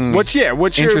interesting, What's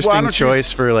your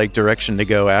choice for direction to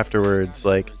go afterwards.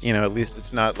 At least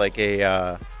it's not like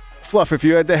a Fluff, if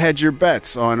you had to hedge your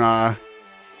bets on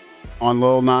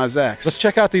Lil Nas X. Let's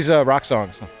check out these rock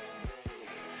songs.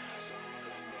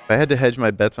 If I had to hedge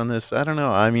my bets on this, I don't know.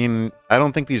 I mean, I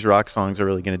don't think these rock songs are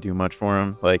really going to do much for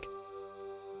him.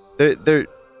 They're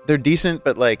decent,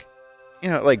 but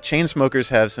Chainsmokers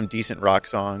have some decent rock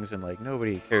songs, and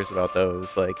nobody cares about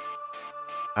those.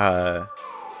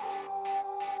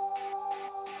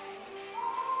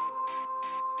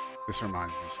 This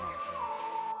reminds me of something.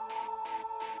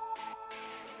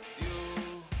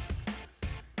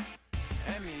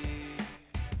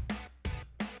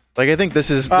 I think this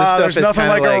stuff there's is nothing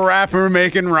kinda like a rapper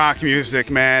making rock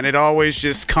music, man. It always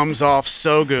just comes off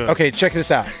so good. Okay, check this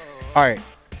out. All right.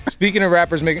 Speaking of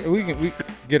rappers making, we can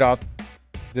get off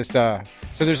this. So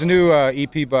there's a new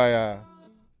EP by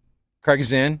Craig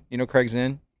Zinn. You know Craig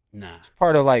Zinn? Nah. It's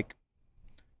part of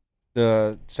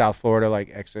the South Florida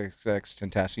XXX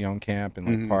Tentacion camp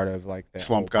and part of that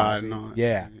Slump God and all that.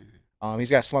 Yeah. He's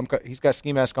got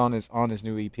Ski Mask on his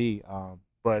new EP.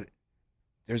 But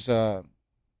there's the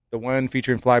one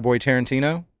featuring Flyboy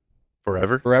Tarantino.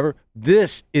 Forever.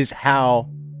 This is how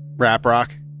Rap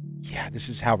rock. Yeah, this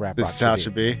is how rap rock This is how it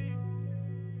should be.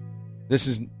 This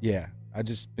is I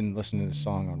just been listening to this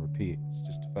song on repeat. It's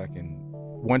just fucking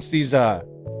once these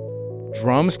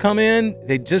drums come in,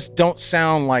 they just don't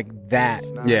sound like that.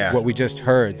 Yeah. What we just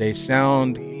heard. They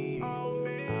sound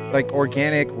like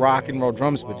organic rock and roll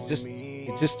drums, but there's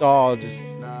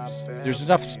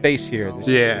enough space here.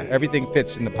 Everything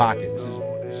fits in the pocket. This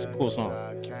is a cool song.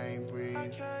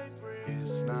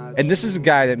 And this is a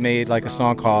guy that made a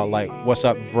song called What's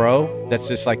Up Bro? That's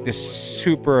just this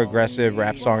super aggressive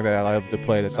rap song that I love to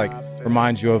play. That's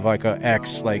reminds you of a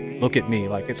X, look at me.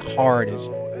 It's hard as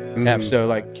F.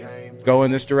 So go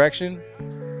in this direction.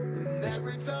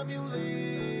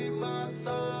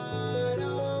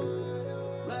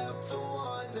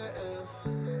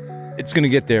 It's gonna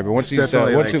get there, but once he's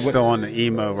still on the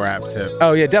emo rap tip.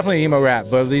 Oh yeah, definitely emo rap.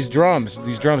 But these drums are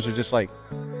just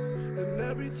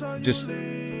just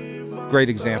great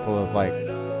example of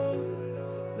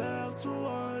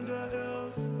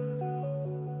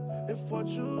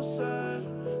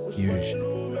fusion.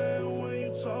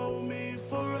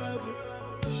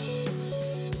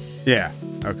 Yeah.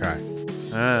 Okay.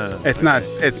 It's not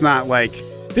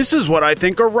this is what I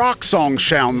think a rock song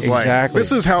sounds like. Exactly.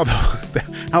 This is how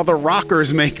the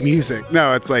rockers make music.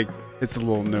 No, it's a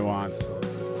little nuanced.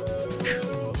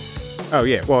 Oh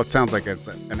yeah. Well, it sounds like it's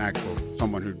an actual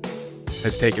someone who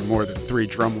has taken more than 3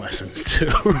 drum lessons too.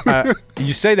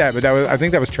 You say that, but I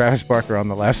think that was Travis Barker on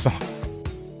the last song.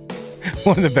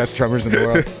 One of the best drummers in the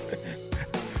world.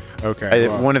 Okay.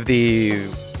 One of the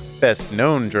best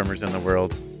known drummers in the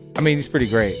world. I mean, he's pretty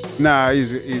great. Nah,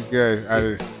 he's good.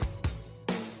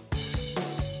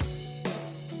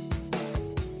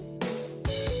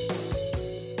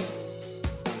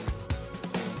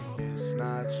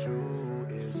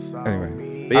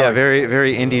 Anyway. But yeah, very,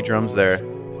 very indie drums there.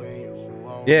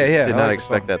 Yeah. Did not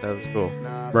expect that. That was cool.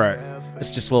 Right.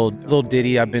 It's just a little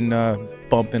ditty I've been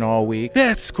bumping all week.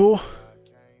 Yeah, it's cool.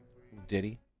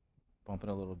 Ditty. Bumping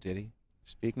a little ditty.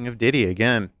 Speaking of Diddy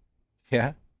again.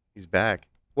 Yeah. He's back.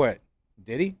 What?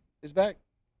 Diddy is back?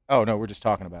 Oh, no, we're just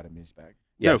talking about him. He's back.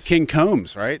 No, Yes. King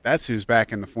Combs, right? That's who's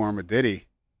back in the form of Diddy.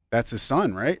 That's his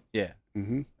son, right? Yeah.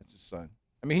 Mm-hmm. That's his son.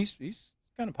 I mean, he's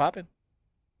kind of popping.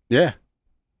 Yeah.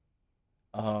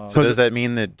 So does that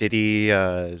mean that Diddy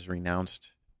has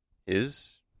renounced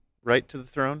his right to the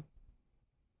throne?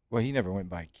 Well, he never went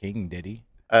by King, did he?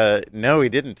 No, he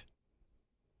didn't.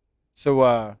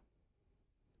 So,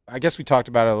 I guess we talked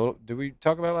about it a little. Did we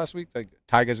talk about it last week? Like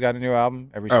Tyga's got a new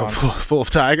album. Every song full of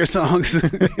Tiger songs.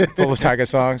 full of Tyga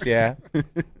songs. Yeah.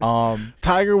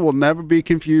 Tiger will never be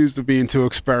confused of being too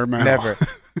experimental. Never.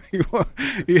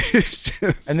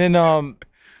 Just... And then,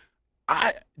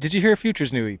 did you hear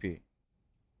Future's new EP?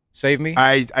 Save Me.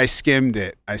 I skimmed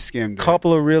it.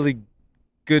 Couple of really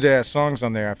good ass songs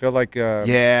on there. I feel like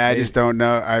I just don't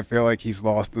know. I feel like he's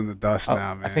lost in the dust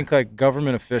now, man. I think like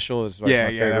Government Official is like my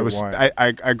favorite one.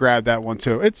 I grabbed that one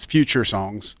too. It's Future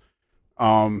songs.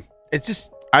 It's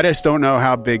just I just don't know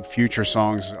how big Future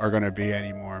songs are going to be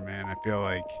anymore, man. I feel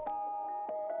like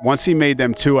once he made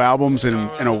them 2 albums in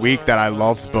a week that I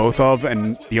loved both of,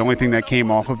 and the only thing that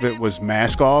came off of it was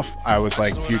Mask Off, I was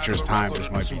like, Future's time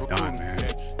just might be done, man.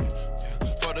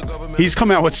 He's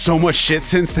come out with so much shit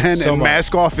since then, and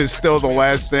Mask Off is still the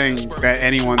last thing that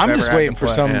anyone's ever I'm just had waiting to for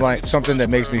play. like something that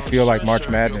makes me feel like March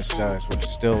Madness does, which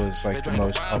still is like the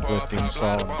most uplifting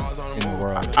song in the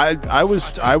world. I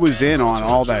was in on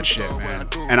all that shit, man,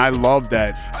 and I loved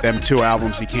that them 2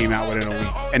 albums he came out with in a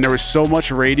week, and there was so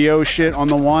much radio shit on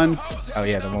the one. Oh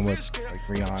yeah, the one with like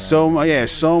Rihanna.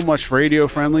 So much radio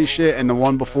friendly shit, and the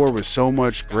one before was so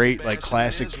much great like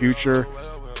classic Future,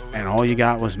 and all you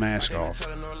got was Mask Off.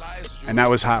 And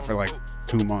that was hot for like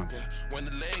 2 months.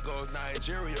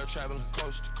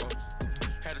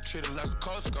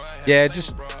 Yeah, it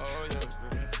just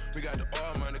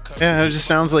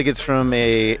sounds like it's from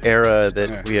a era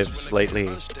that we have slightly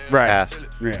passed.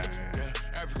 Yeah.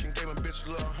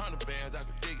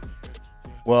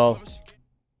 Well,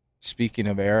 speaking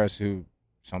of eras who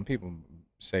some people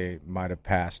say might have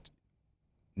passed,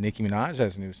 Nicki Minaj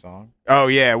has a new song. Oh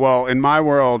yeah, well in my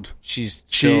world, she's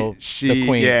still the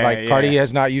queen. Yeah, like Cardi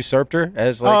has not usurped her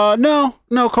as like.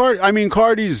 No, Cardi. I mean,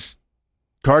 Cardi's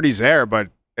there, but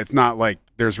it's not like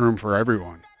there's room for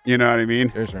everyone. You know what I mean?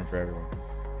 There's room for everyone.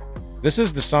 This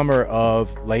is the summer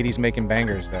of ladies making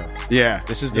bangers, though. Yeah,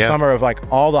 this is the summer of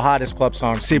like all the hottest club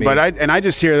songs. See, but I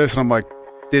just hear this and I'm like,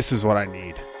 this is what I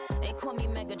need.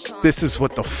 This is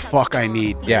what the fuck I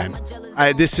need. Yeah, man.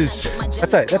 That's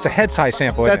a head tie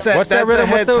sample. What's that rhythm?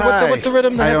 What's the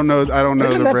rhythm? I don't know.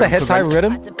 Isn't that the head tie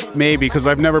rhythm? Maybe because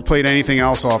I've never played anything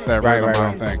else off that rhythm. Right.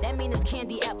 I don't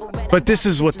think. But this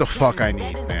is what the fuck I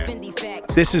need, man.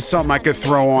 This is something I could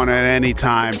throw on at any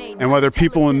time, and whether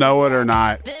people know it or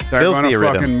not, they're going to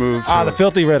fucking move. The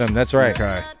filthy rhythm. That's right.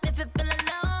 Okay.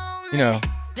 You know.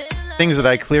 Things that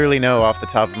I clearly know off the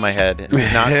top of my head and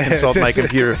did not consult my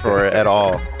computer for at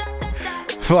all.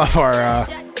 Fluff, our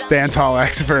dance hall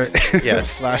expert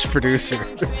 / producer.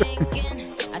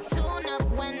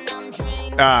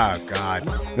 Oh, God.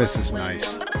 This is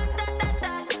nice.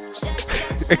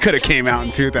 It could have came out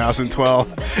in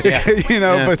 2012,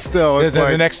 but still. It's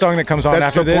the next song that comes on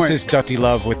after this is Dirty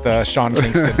Love with Sean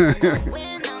Kingston.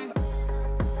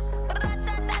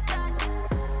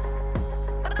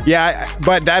 Yeah,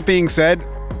 but that being said,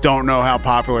 don't know how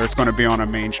popular it's going to be on a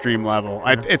mainstream level.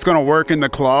 It's going to work in the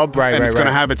club, and it's going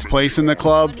to have its place in the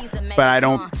club. But I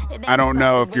don't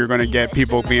know if you're going to get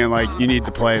people being like, you need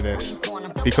to play this,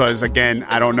 because again,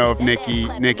 I don't know if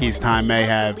Nicki's time may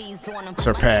have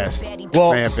surpassed.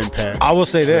 Well, may have been passed. I will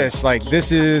say this: like,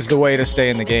 this is the way to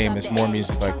stay in the game. Is more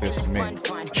music like this to me.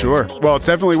 Sure. Well, it's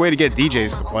definitely a way to get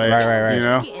DJs to play. Right. You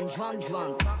know.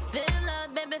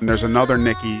 And there's another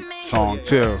Nicki song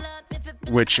too,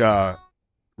 which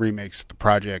remakes the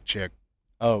Project Chick.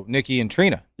 Oh, Nicki and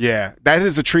Trina. Yeah, that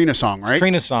is a Trina song, right? It's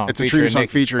Trina's song. It's a Trina song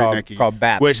featuring Nicki called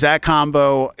Baps. Which that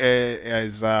combo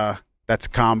is that's a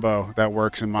combo that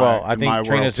works in my world. Well, I think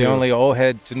Trina's the only old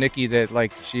head to Nicki that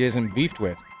like she isn't beefed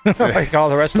with, like all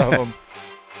the rest of them.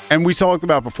 And we talked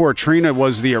about before, Trina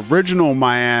was the original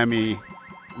Miami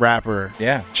rapper.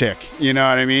 Yeah. Chick. You know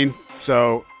what I mean?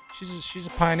 So she's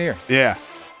a pioneer. Yeah.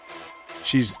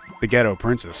 She's the ghetto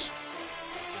princess.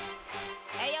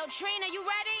 Hey, yo, Trina, you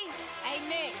ready? Hey,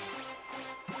 Nick.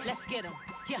 Let's get him.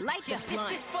 Yeah, like your blunt.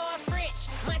 This is for French,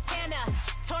 Montana,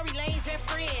 Tory Lanez and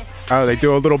friends. Oh, they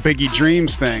do a little Biggie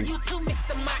Dreams thing.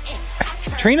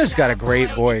 Trina's got a great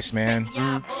voice, man.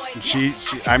 She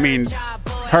I mean,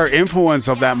 her influence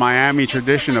of that Miami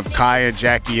tradition of Kaya,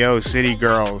 Jackie O, City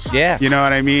Girls. Yeah. You know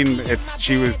what I mean?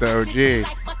 She was the OG.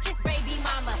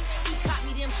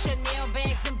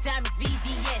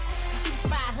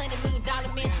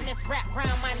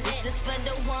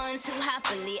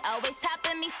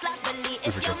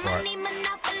 That's a good part.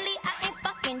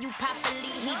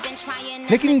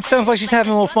 Nicki sounds like she's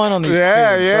having a little fun on these tunes.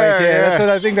 That's what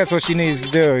I think. That's what she needs to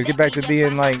do. Get back to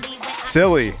being like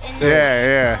silly.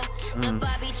 Yeah.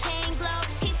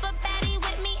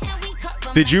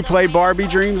 Did you play Barbie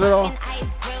Dreams at all?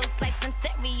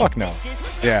 Fuck no.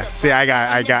 Yeah. See,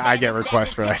 I get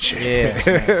requests for that shit.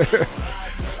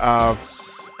 Yeah.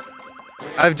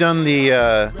 I've done the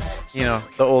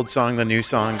the old song, the new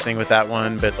song thing with that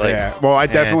one, but like, yeah. Well, I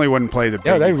definitely wouldn't play the.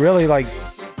 Yeah, they really like.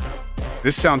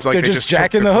 This sounds like They're they just took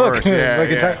jacking the hook. chorus. Yeah, Like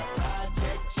yeah.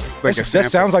 Like a that sample.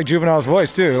 sounds like Juvenile's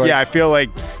voice too. Like, Yeah, I feel like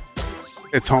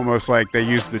it's almost like they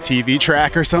used the TV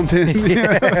track or something.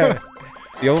 yeah.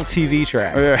 The old TV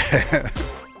track.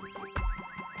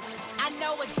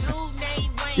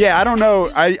 Yeah, I don't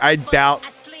know. I doubt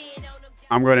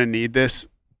I'm going to need this.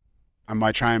 I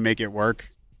might try and make it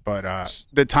work. But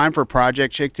the time for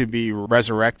Project Chick to be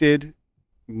resurrected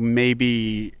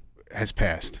maybe has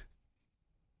passed.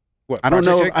 What, I don't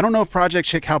Project know. Chick? I don't know if Project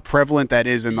Chick, how prevalent that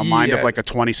is in the mind of like a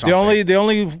 20-something. The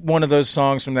only one of those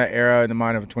songs from that era in the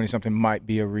mind of a 20-something might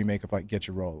be a remake of like Get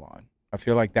Your Roll On. I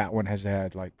feel like that one has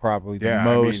had like probably the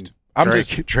most.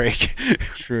 Drake.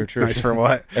 True. Nice for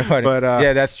what? But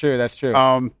yeah, that's true. That's true.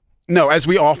 No, as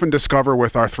we often discover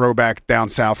with our throwback down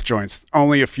south joints,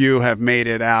 only a few have made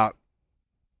it out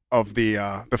of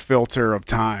the filter of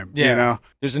time. Yeah. You know?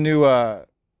 There's a new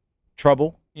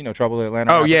Trouble. You know Trouble, the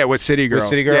Atlanta. Oh rapper? yeah, with City Girls. With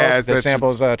City Girls. Yeah, that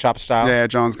samples Chop Style. Yeah,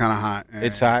 John's kind of hot. Yeah.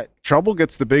 It's hot. Trouble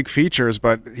gets the big features,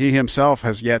 but he himself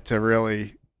has yet to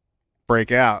really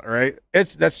break out. Right?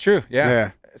 That's true. Yeah.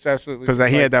 Yeah. It's absolutely Because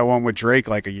he had that one with Drake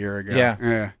like a year ago.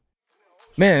 Yeah.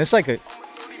 Man, it's like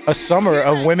a summer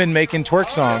of women making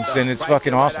twerk songs, and it's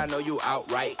fucking awesome.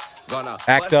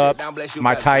 Act Up,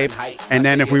 My Type. And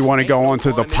then if we want to go on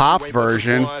to the pop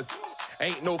version,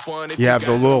 you have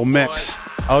the Little Mix.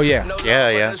 Oh yeah.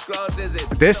 Yeah.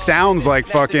 This sounds like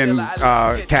fucking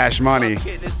Cash Money.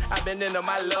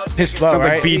 His flow, Sounds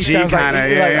right? like BG kind of,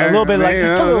 a little bit like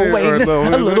a little Wayne,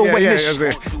 a little Wayne.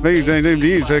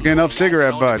 He's picking up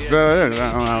cigarette butts.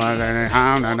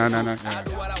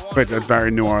 But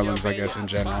very New Orleans, I guess, in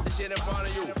general.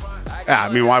 Yeah, I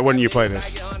mean, why wouldn't you play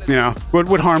this? You know,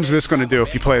 what harm's this going to do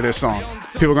if you play this song?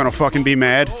 People going to fucking be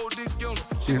mad?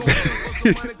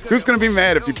 Who's going to be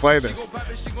mad if you play this?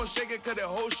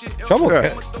 Trouble,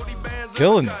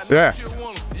 killing this. Yeah.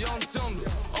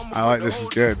 I like this. Is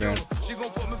good, man.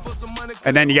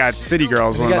 And then you got City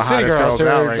Girls, one of the hottest girls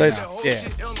out right now. Yeah.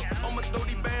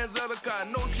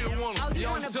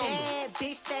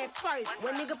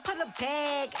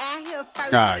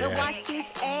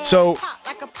 Yeah. So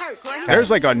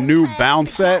there's like a new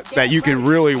bounce set that you can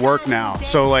really work now.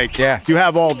 So like you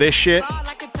have all this shit,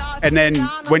 and then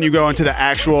when you go into the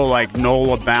actual like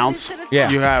NOLA bounce,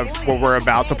 you have what we're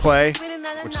about to play,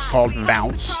 which is called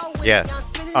Bounce. Yeah.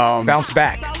 Bounce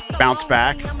Back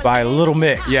by Little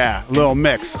Mix. Yeah, Little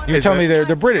Mix. You tell me they're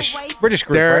British group,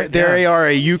 right? They are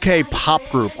a UK pop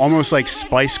group, almost like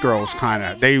Spice Girls kind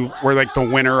of. They were like the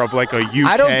winner of like a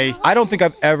UK. I don't think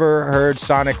I've ever heard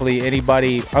sonically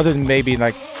anybody other than maybe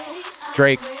like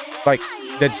Drake, like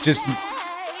that's just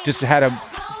had a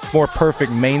more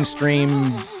perfect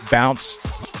mainstream bounce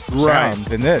sound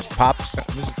than this pop sound.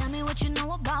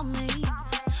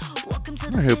 I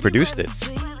wonder who produced it.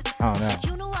 Oh no.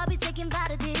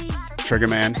 Trigger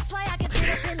Man.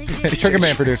 Trigger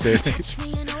Man produced it.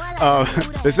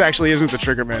 This actually isn't the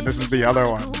Trigger Man. This is the other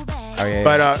one. Oh yeah.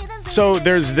 But so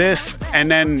there's this,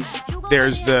 and then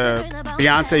there's the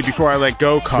Beyonce "Before I Let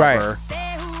Go" cover,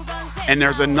 and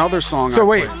there's another song. So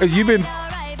wait, do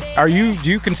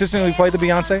you consistently play the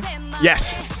Beyonce?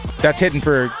 Yes. That's hitting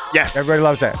for. Yes. Everybody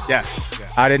loves that. Yes.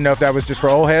 I didn't know if that was just for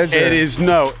old heads. It is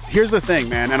no. Here's the thing,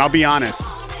 man, and I'll be honest.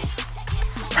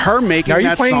 Her making now, are you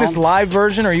that playing song, this live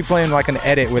version, or are you playing like an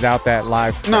edit without that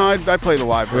live? No, I play the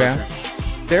live version.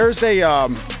 Yeah. There's a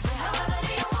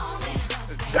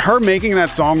her making that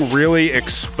song really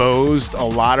exposed a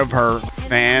lot of her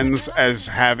fans as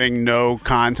having no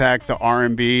contact to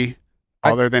R&B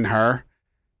other than her.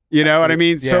 You know what I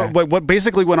mean? Yeah. So,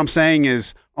 what I'm saying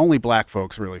is only black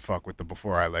folks really fuck with the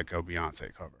 "Before I Let Go"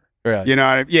 Beyonce cover. Really? You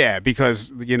know? Yeah,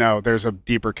 because there's a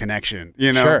deeper connection.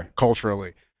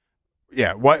 Culturally.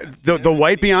 Yeah, what the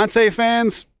white Beyonce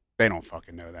fans, they don't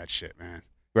fucking know that shit, man.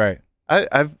 Right.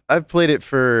 I've played it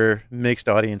for mixed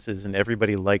audiences and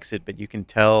everybody likes it, but you can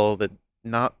tell that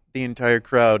not the entire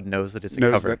crowd knows that it's a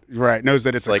cover. Knows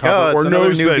that it's like, a cover, it's or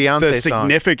knows new Beyonce the song.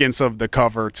 Significance of the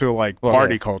cover to like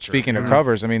party culture. Speaking of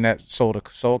covers, I mean that soul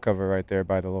cover right there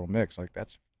by the Little Mix, like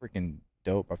that's freaking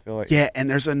dope. I feel like and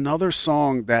there's another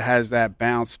song that has that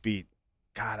bounce beat.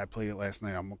 God, I played it last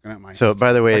night. I'm looking at my. So,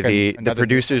 by the way, Okay, the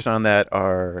producers on that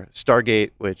are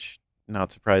Stargate, which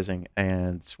not surprising,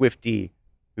 and Swifty,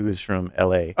 who is from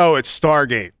L.A. Oh, it's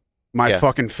Stargate, my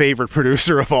fucking favorite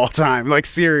producer of all time. Like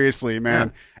seriously,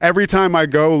 man. Yeah. Every time I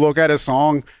go look at a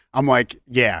song, I'm like,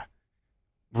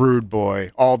 Rude Boy,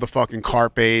 all the fucking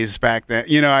Carpes back then.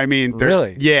 You know what I mean?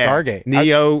 Really? Yeah. Stargate.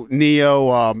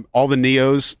 Neo, all the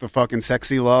Neos, the fucking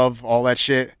Sexy Love, all that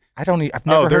shit. I've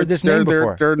never heard this name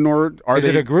before. Is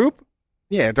it a group?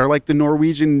 Yeah, they're like the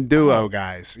Norwegian duo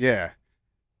guys. Yeah.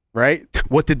 Right?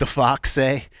 What did the Fox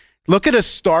say? Look at a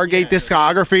Stargate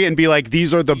discography and be like,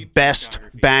 these are the best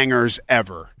bangers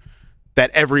ever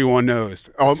that everyone knows.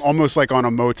 Almost like on a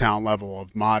Motown level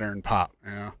of modern pop.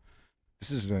 You know?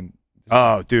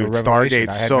 Dude,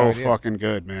 Stargate's so fucking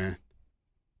good, man.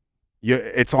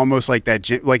 It's almost like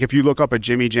that. Like if you look up a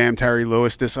Jimmy Jam, Terry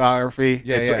Lewis discography,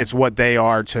 it's what they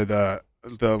are to the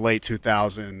late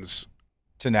 2000s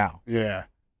to now. Yeah.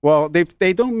 Well,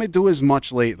 they don't do as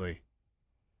much lately,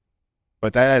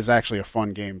 but that is actually a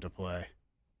fun game to play.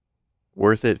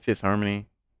 Worth It, Fifth Harmony.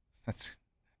 That's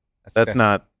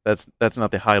not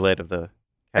the highlight of the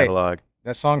catalog. Hey,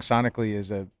 that song sonically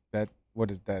is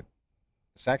what is that?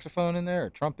 Saxophone in there or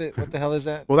trumpet? What the hell is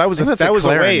that? Well, that was a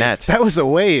wave. That was a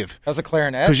wave. That was a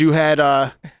clarinet. Because you had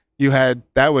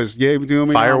that was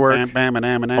Firework.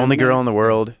 Only Girl in the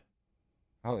World.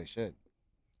 Holy shit!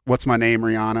 What's My Name,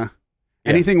 Rihanna?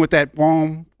 Yeah. Anything with that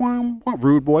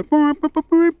Rude Boy.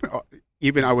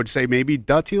 Even I would say maybe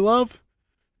Dirty Love.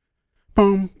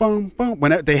 When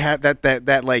they have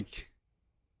that like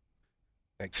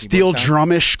steel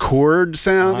drumish chord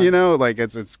sound, you know, like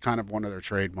it's kind of one of their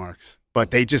trademarks.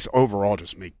 But they just overall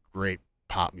just make great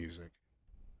pop music.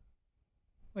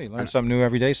 Well, you learn something new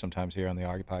every day sometimes here on the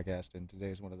Argy Podcast, and today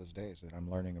is one of those days that I'm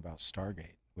learning about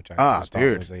Stargate, which I thought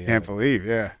was can't believe,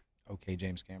 yeah. Okay,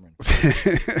 James Cameron.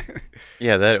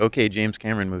 Yeah, that Okay James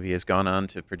Cameron movie has gone on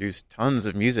to produce tons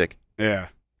of music. Yeah.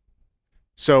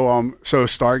 So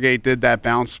Stargate did that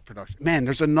bounce production. Man,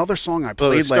 there's another song I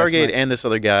played last Stargate night. and this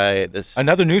other guy.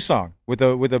 Another new song with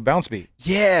a bounce beat.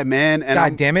 Yeah, man. And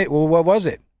God damn it! Well, what was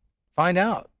it? Find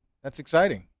out. That's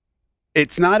exciting.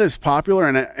 It's not as popular,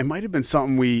 and it might have been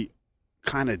something we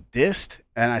kind of dissed,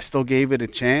 and I still gave it a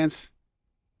chance.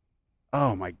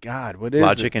 Oh my God, what is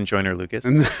Logic it? and Joyner Lucas.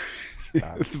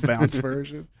 The bounce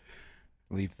version.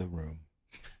 Leave the room.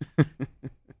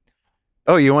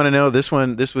 Oh, you want to know this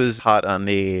one? This was hot on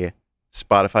the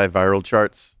Spotify viral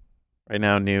charts right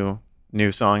now. New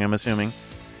song, I'm assuming.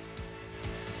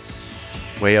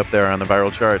 Way up there on the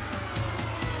viral charts.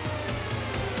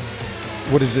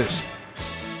 What is this?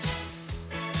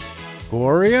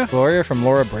 Gloria from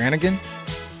Laura Branigan?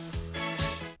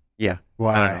 Yeah.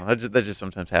 Why? I don't know. That just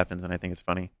sometimes happens, and I think it's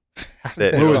funny.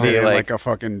 What was it, like a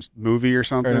fucking movie or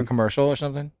something? Or a commercial or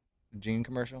something? A Gene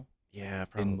commercial? Yeah,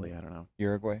 probably. I don't know.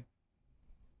 Uruguay?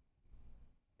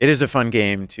 It is a fun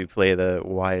game to play the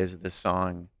why is this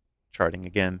song charting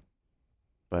again.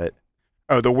 But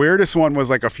the weirdest one was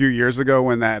like a few years ago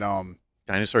when that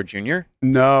Dinosaur Jr.?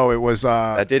 No, it was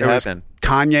that did happen.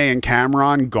 Kanye and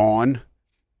Cameron Gone,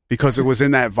 because it was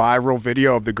in that viral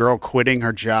video of the girl quitting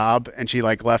her job and she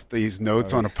like left these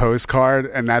notes on a postcard,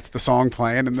 and that's the song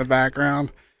playing in the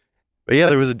background. But yeah,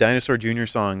 there was a Dinosaur Jr.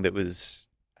 song that was,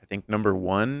 I think, number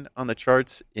 1 on the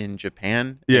charts in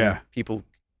Japan. Yeah. People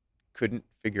couldn't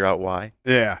figure out why.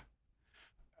 Yeah.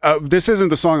 This isn't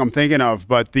the song I'm thinking of,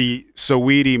 but the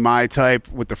Saweetie My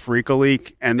Type with the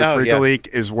Freak-a-Leak, and the Freak-a-Leak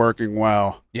is working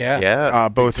well. Yeah. Yeah.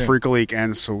 Both Freak-a-Leak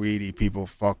and Saweetie people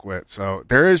fuck with. So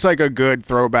there is like a good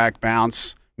throwback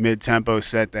bounce mid-tempo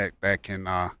set that can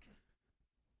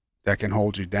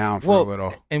hold you down for a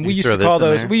little. And we used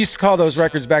to call those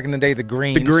records back in the day the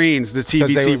Greens. The Greens, the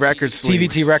TVT record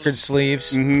sleeves. TVT record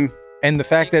sleeves. Mm-hmm. And the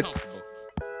fact that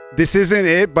this isn't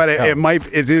it, but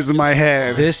it is in my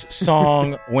head. This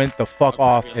song went the fuck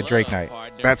off at Drake Night.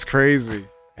 That's crazy.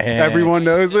 And everyone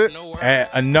knows it?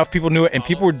 Enough people knew it, and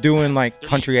people were doing like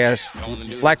country-ass,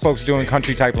 black folks doing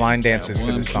country-type line dances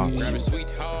to this song.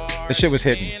 This shit was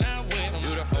hitting.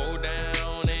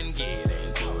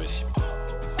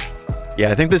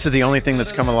 Yeah, I think this is the only thing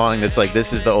that's come along that's like,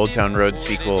 this is the Old Town Road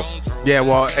sequel. Yeah,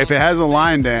 well, if it has a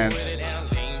line dance...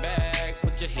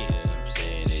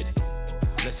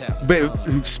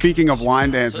 But speaking of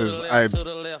line dances,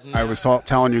 I was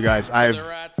telling you guys, I've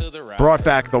brought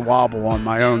back the wobble on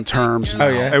my own terms now. Oh,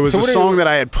 yeah? It was a song that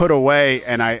I had put away,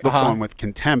 and I looked on with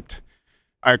contempt.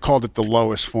 I called it the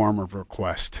lowest form of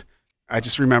request. I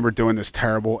just remember doing this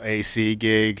terrible AC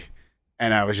gig,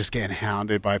 and I was just getting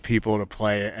hounded by people to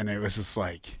play it, and it was just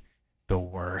like the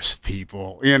worst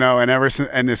people, you know. And ever since,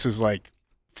 and this was like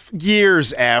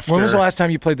years after. When was the last time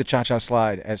you played the Cha-Cha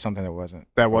Slide at something that wasn't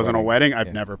a wedding?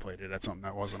 I've never played it at something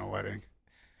that wasn't a wedding.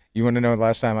 You want to know the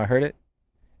last time I heard it?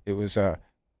 It was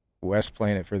Wes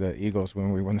playing it for the Eagles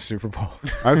when we won the Super Bowl.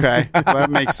 Okay, well, that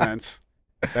makes sense.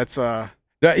 That's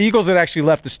The Eagles had actually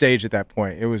left the stage at that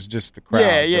point. It was just the crowd.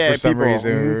 Yeah, But for some people-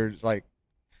 reason, we were just like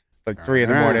 3 in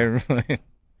the morning. I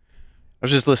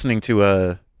was just listening to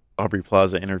a Aubrey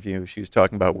Plaza interview. She was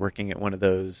talking about working at one of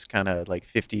those kind of like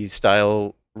 50s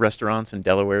style restaurants in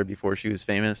Delaware before she was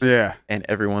famous. Yeah. And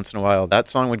every once in a while, that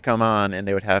song would come on, and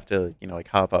they would have to, like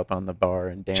hop up on the bar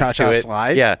and dance Cha-cha to it.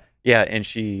 slide? Yeah, yeah. And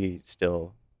she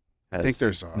still has I think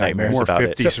there's nightmares more about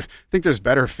 50s. it. I think there's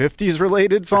better 50s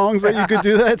related songs that you could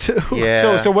do that to.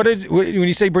 Yeah. So when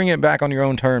you say bring it back on your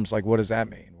own terms, like what does that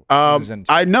mean? What does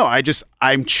it-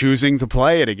 I'm choosing to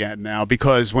play it again now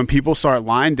because when people start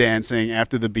line dancing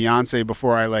after the Beyonce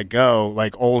Before I Let Go,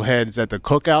 like old heads at the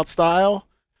cookout style,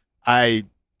 I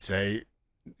say,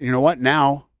 you know what?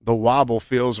 Now the wobble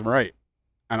feels right,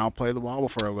 and I'll play the wobble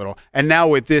for a little. And now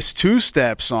with this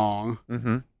 2-step song,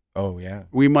 Mm-hmm. Oh yeah.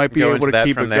 we might be Go able into to that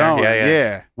keep from it there. going.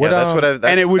 Yeah. Yeah. That's what I've.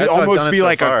 And it would that's what I've almost done it be so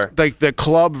like far. the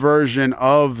club version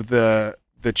of the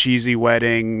cheesy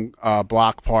wedding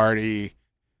block party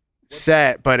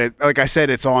set, but like I said,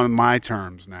 it's on my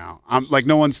terms now. I'm like,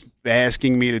 no one's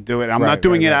asking me to do it. I'm not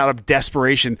doing it out of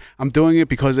desperation. I'm doing it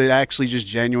because it actually just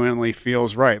genuinely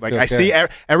feels right. Like Feels I see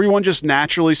everyone just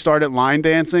naturally started line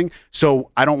dancing,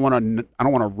 so I don't want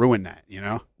to ruin that.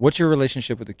 What's your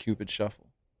relationship with the Cupid Shuffle?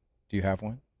 Do you have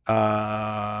one?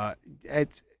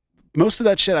 It's most of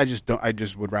that shit. I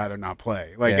just would rather not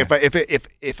play. Like Yeah.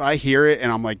 if I hear it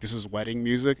and I'm like, this is wedding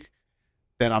music,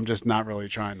 then I'm just not really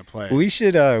trying to play. We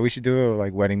should do a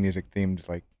like wedding music themed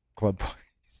like club parties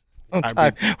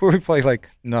sometime where we play like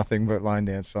nothing but line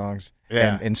dance songs.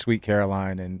 Yeah. And Sweet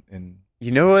Caroline and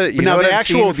You know what? You now know what the I've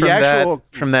seen actual-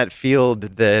 from that field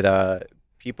that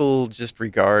people just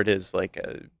regard as like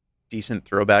a decent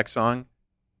throwback song,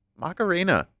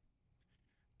 Macarena.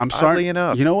 I'm Oddly sorry.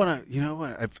 enough. You know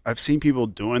what? I've seen people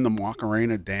doing the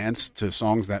Macarena dance to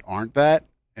songs that aren't that,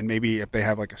 and maybe if they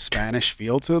have like a Spanish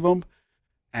feel to them,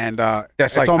 and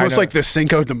it's like- almost I know. like the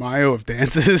Cinco de Mayo of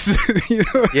dances. You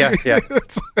know what I Yeah, mean? yeah.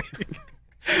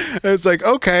 It's like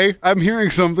okay, I'm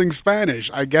hearing something Spanish.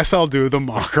 I guess I'll do the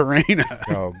Macarena.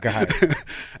 oh god.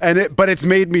 But it's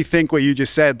made me think what you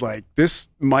just said. Like this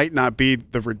might not be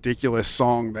the ridiculous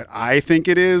song that I think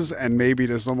it is, and maybe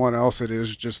to someone else it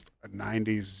is just a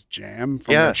 '90s jam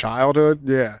from their childhood.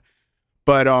 Yeah,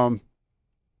 but I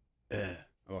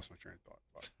lost my train of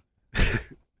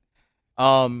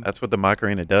thought. That's what the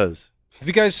Macarena does. Have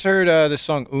you guys heard this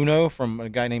song Uno from a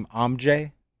guy named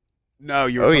Amjay? No,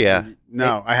 you. Oh, yeah.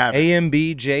 No, I haven't.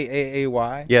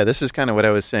 AMBJAAY. Yeah, this is kind of what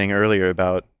I was saying earlier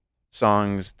about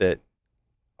songs that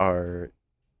are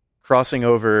crossing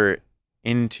over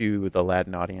into the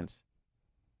Latin audience,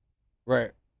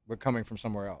 Right. We're coming from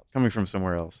somewhere else. coming from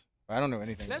somewhere else. I don't know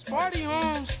anything. Let's party,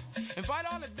 homes. Invite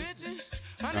all the bitches.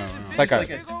 It's like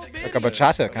a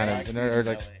bachata kind of, or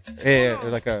like or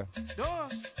like a.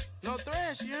 Doors, no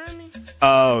thresh, you hear me?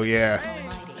 Oh yeah.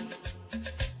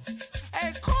 Hey,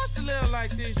 it costs to live like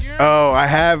this, you hear me? Oh, I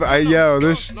have.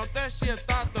 This. No thresh, she a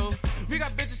thought though. We got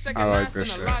bitches second I like lines in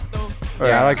this a shit. lot though.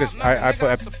 Yeah, I like this. I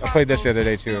played this the other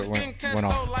day too. It went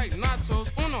off. I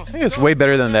think it's way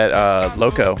better than that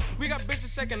Loco. We got bitches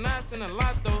second lines in a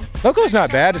lot though. Loco's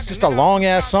not bad. It's just a long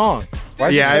ass song. Why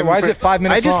is it 5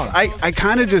 minutes long? I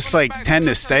kind of just like tend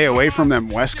to stay away from them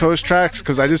West Coast tracks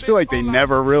because I just feel like they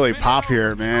never really pop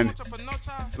here, man.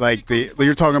 Like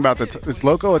you're talking about is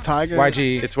Loco a Tiger?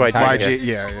 YG. It's YG. YG.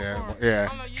 Yeah.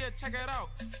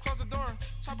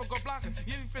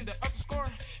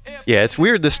 Yeah, it's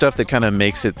weird the stuff that kind of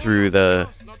makes it through the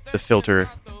filter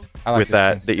I like with this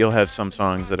that. tune. That you'll have some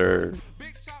songs that are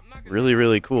really,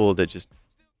 really cool that just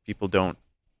people don't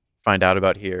find out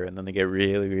about here, and then they get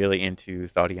really, really into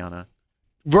Tatiana.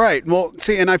 Right. Well,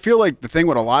 see, and I feel like the thing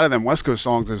with a lot of them West Coast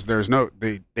songs is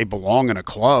they belong in a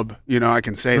club. You know, I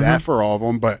can say that for all of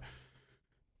them, but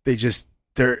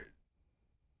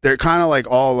they're kind of like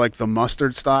all like the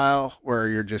mustard style where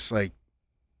you're just like,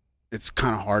 it's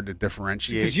kind of hard to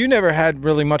differentiate. Because you never had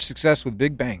really much success with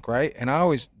Big Bank, right? And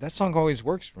that song always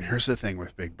works for me. Here's the thing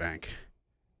with Big Bank.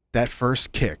 That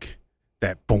first kick,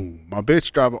 that boom, my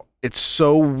bitch drive, it's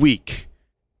so weak.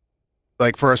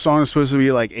 Like for a song that's supposed to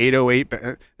be like 808,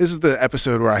 this is the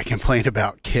episode where I complain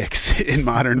about kicks in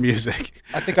modern music.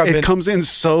 I think it comes in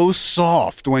so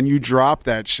soft when you drop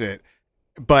that shit.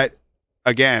 But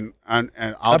again, and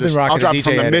I'll been drop rocking a it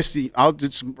from DJ the edit. Misty. I'll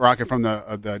just rock it from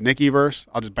the Nicki verse.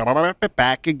 I'll just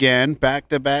back again, back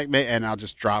to back, and I'll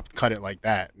just cut it like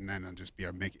that, and then it'll just be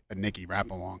a Nicki rap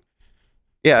along.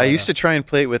 Yeah, I used to try and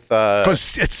play it with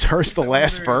Because it's hers the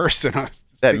last verse, and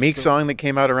that Meek song that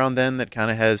came out around then that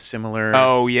kind of has similar.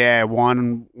 Oh yeah,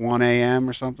 1 a.m.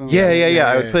 or something. Yeah.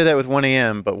 I would play that with 1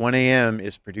 a.m., but 1 a.m.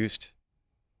 is produced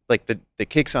like the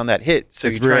kicks on that hit. So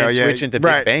It's you try real, and yeah. switch into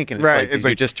Right, Big Bank, and right. it's It's like,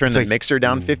 like- you just turn it's the like, mixer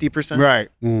down 50%. Right.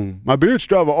 My bitch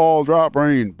drive a all drop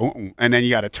rain. Boom. And then you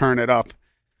got to turn it up.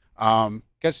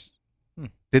 Guess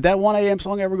Did that 1 a.m.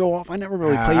 song ever go off? I never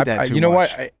really played that too You know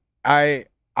much. what? I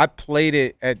played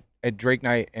it at Drake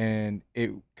night, and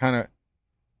it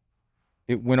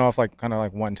went off like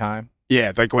one time.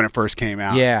 Yeah, like when it first came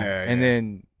out. Yeah, and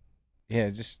then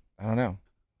just I don't know.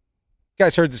 You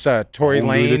guys heard this Tory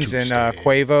Only the Lanez true and stay.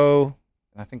 Quavo,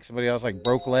 and I think somebody else like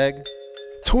Broke Leg.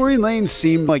 Tory Lanez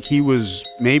seemed like he was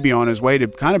maybe on his way to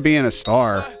kind of being a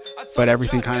star, but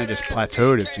everything kind of just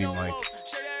plateaued, it seemed like.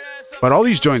 But all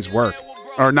these joints work.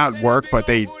 Or not work, but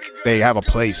they have a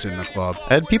place in the club.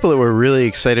 I had people that were really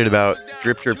excited about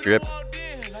Drip Drip Drip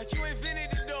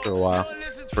for a while.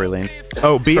 Tory Lanez.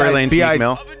 Oh, Tory Lanez, Meek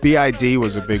Mill. BID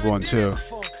was a big one too.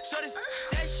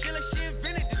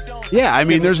 Yeah, I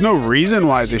mean, there's no reason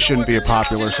why this shouldn't be a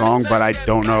popular song, but I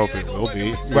don't know if it will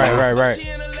be. Right.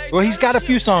 Well, he's got a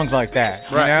few songs like that.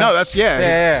 you Right. know? No, that's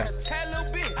yeah.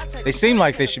 They seem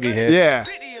like they should be hits. Yeah.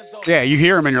 Yeah, you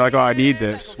hear them and you're like, oh, I need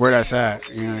this. Where that's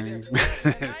at. You know what I mean?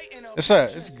 It's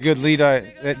a good lead.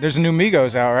 There's a new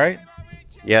Migos out, right?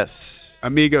 Yes.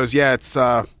 Amigos, yeah, it's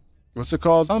what's it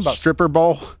called? Something about- Stripper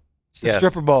Bowl. It's the Yes.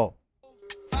 Stripper Bowl.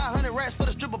 500 racks for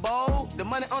the stripper bowl. The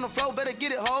money on the floor, better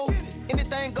get it whole.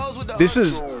 Anything goes with the This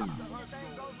is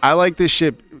I like this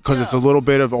shit because it's a little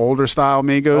bit of older style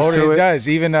Migos Oh, to it it. does.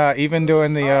 Even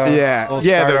doing the little Yeah, start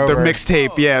the over. mixtape,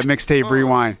 mixtape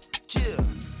rewind.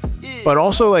 But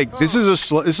also like this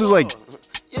is like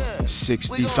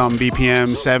 60 some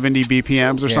BPM, 70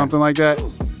 BPMs or something like that.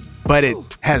 But it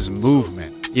has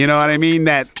movement. You know what I mean?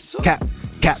 That cap,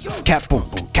 boom,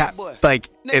 boom, cap. Like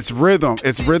it's rhythm,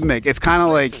 it's rhythmic. It's kind of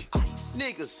like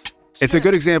it's a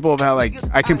good example of how like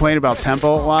I complain about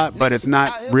tempo a lot, but it's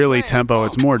not really tempo.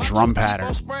 It's more drum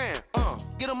pattern.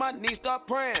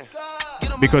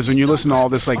 Because when you listen to all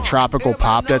this like tropical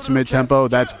pop that's mid tempo,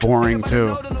 that's boring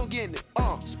too.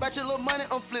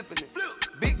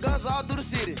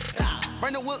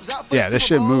 Yeah, this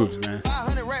shit moves, man.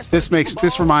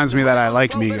 This reminds me that I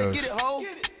like Migos.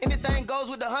 Anything goes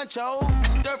with the honcho.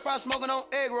 Stir fry smoking on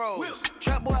egg rolls.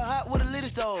 Trap boy hot with a little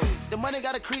stove. The money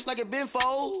got a crease like it been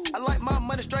fold. I like my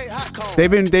money straight hot cold. They've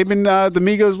been the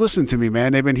Migos listen to me,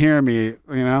 man. They've been hearing me, you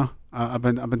know. I've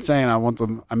been saying I want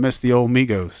them. I miss the old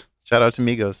Migos. Shout out to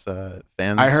Migos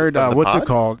fans. I heard of the what's pod. it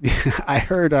called? I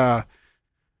heard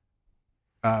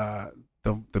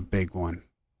the big one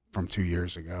from 2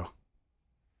 years ago.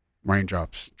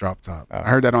 Raindrops, Drop Top. I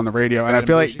heard that on the radio, and I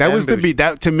feel like that was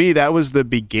that to me that was the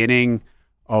beginning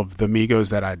of the Migos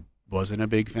that I wasn't a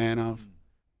big fan of.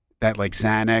 That like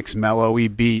Xanax, mellowy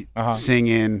beat,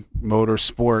 singing,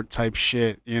 motorsport type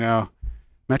shit. You know,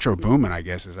 Metro Boomin, I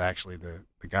guess, is actually the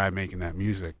guy making that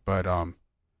music, but and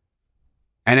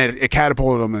it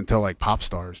catapulted them until like pop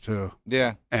stars too.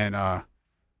 Yeah. And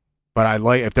but I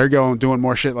like if they're doing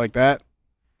more shit like that,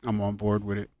 I'm on board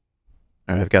with it.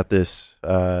 All right, I've got this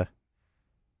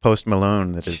Post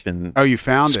Malone that has been Oh, you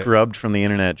found it. scrubbed from the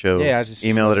internet, Joe. Yeah, I just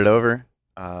emailed it over.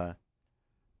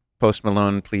 Post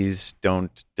Malone, please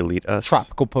don't delete us.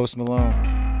 Tropical Post Malone.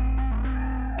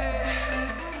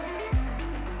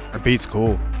 The beat's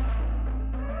cool.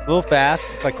 A little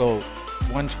fast. It's like a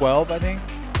 112, I think.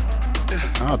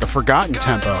 Oh, the forgotten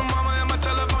tempo.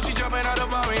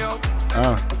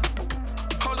 Oh.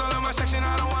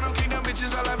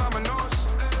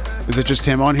 Is it just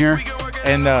him on here?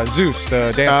 And Zeus,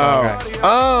 the dance hall guy.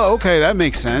 Oh, okay, that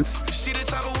makes sense.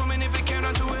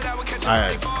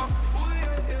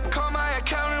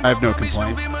 I have no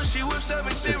complaints.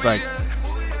 It's like,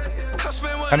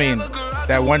 I mean,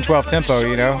 that 112 tempo,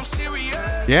 you know?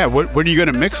 yeah. What are you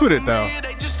gonna mix with it though?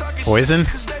 Poison?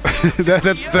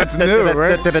 That's new,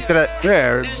 right?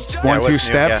 Yeah, 1-2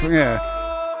 step. Yeah.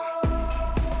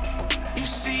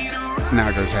 Now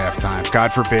goes halftime.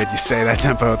 God forbid you stay that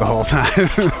tempo the whole time.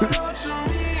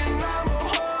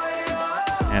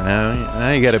 And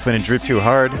now you got to put in Drip Too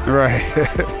Hard. Right.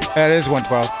 That is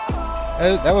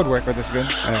 112. That would work with this good.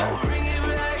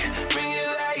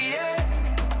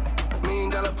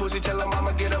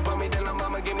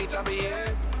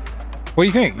 What do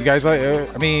you think? You guys like?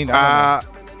 I mean, I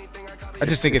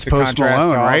just think it's a Post contrast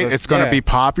Malone, to all right? this- It's going to yeah. be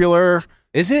popular.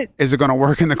 Is it? Is it going to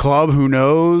work in the club? Who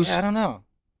knows? Yeah, I don't know.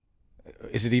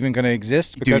 Is it even going to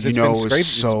exist? Dude, Because you it's know been it scraped. was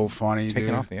so it's funny, taken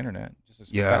dude. off the internet just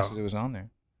as Yeah. fast as it was on there.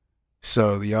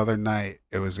 So the other night,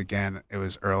 it was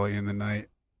early in the night,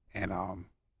 and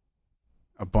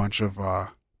a bunch of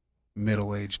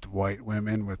middle-aged white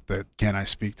women with the "Can I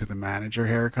speak to the manager"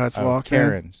 haircuts walked in.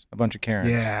 Karens, a bunch of Karens.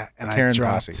 Yeah, and Karen I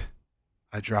posse.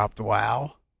 dropped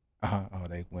 "Wow," Oh,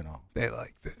 they went off. They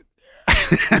liked it.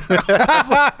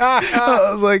 I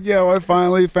was like, yo, I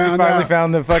finally found out.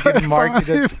 Found the fucking mark,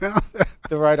 Finally found out.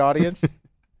 the right audience.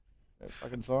 That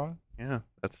fucking song. Yeah,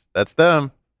 that's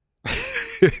them.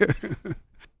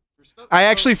 I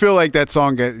actually feel like that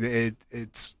song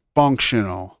it's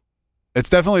functional. It's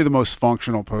definitely the most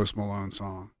functional Post Malone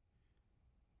song.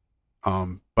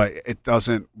 But it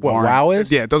doesn't warrant. Wow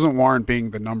is? Yeah, it doesn't warrant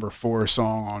being the number 4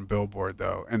 song on Billboard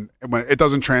though, and when it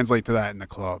doesn't translate to that in the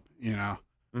club, you know,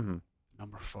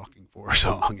 number fucking 4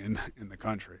 song in the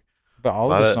country. But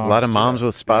all A of the songs. lot of moms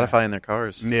with Spotify in their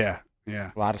cars. Yeah.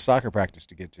 A lot of soccer practice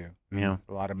to get to. Yeah.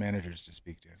 A lot of managers to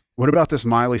speak to. What about this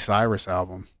Miley Cyrus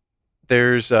album?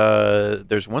 There's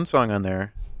one song on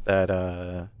there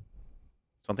that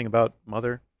something about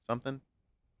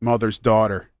Mother's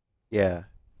Daughter.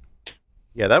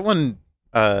 Yeah, that one.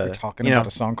 We're talking about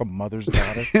a song called Mother's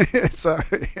Daughter.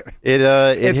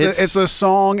 It's a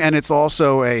song, and it's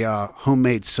also a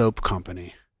homemade soap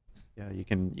company. Yeah, you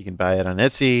can buy it on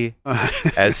Etsy,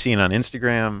 as seen on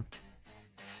Instagram.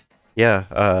 Yeah,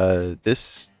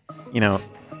 this,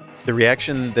 the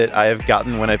reaction that I have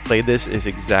gotten when I played this is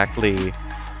exactly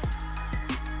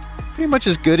pretty much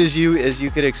as good as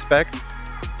you could expect.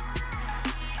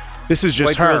 This is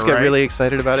just White her, girls get right? really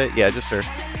excited about it. Yeah, just her.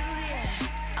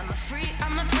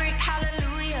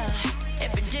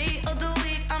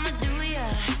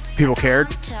 People cared.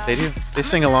 They do. They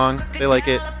sing along. They like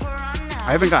it.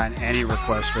 I haven't gotten any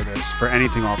requests for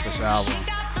anything off this album.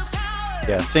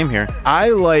 Yeah, same here. I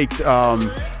liked the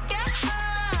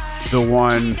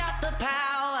one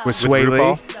with Sway Lee,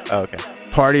 RuPaul? Oh, okay.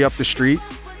 Party Up the Street.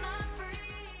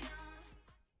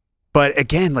 But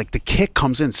again, like the kick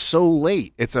comes in so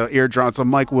late. It's a eardrum. It's a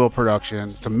Mike Will production.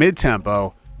 It's a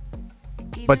mid-tempo.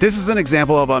 But this is an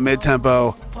example of a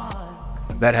mid-tempo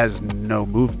that has no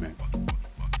movement.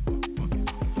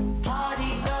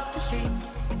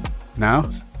 No?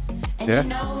 Yeah?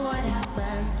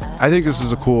 I think this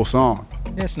is a cool song.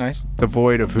 Yeah, it's nice.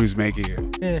 Devoid of who's making it.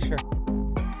 Yeah, sure.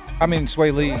 I mean,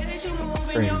 Sway Lee.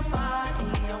 Great.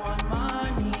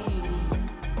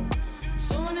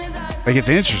 Like, it's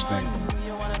interesting.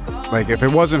 Like, if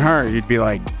it wasn't her, you'd be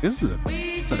like, it's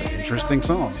an interesting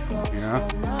song, you know?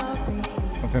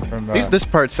 Something from This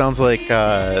part sounds like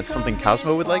something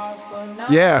Cosmo would like.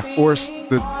 Yeah, or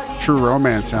the True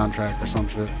Romance soundtrack or some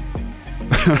shit.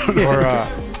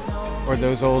 or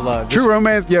those old True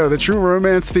Romance, the True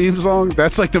Romance theme song,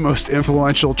 that's like the most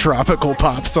influential tropical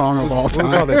pop song of all What do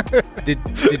we time. call this?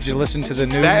 Did you listen to the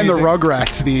new That music? and the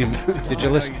Rugrats theme. Did you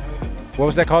listen? What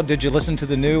was that called? Did you listen to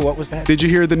the new? What was that? Did you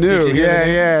hear the new? Did you hear the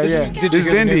new? Yeah. This is- did you This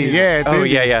is hear the new indie. music? Yeah, it's Oh,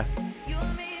 indie. yeah.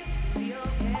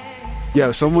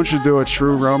 Yo, someone should do a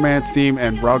True Romance theme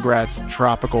and Rugrats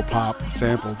tropical pop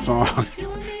sampled song.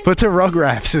 Put the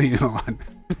Rugrats theme on.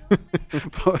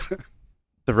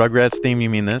 The Rugrats theme, you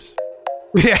mean this?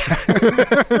 Yeah.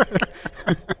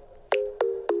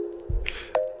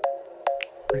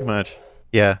 Pretty much.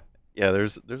 Yeah.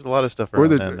 There's a lot of stuff Or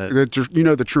around then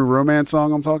that, the True Romance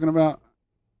song I'm talking about?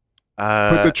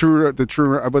 Put the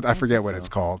true, but I forget what it's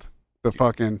called. The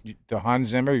fucking The Hans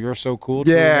Zimmer, You're So Cool.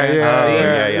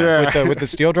 yeah. With the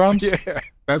steel drums. yeah.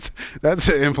 That's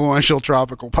an influential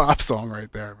tropical pop song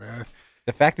right there, man.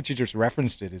 The fact that you just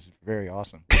referenced it is very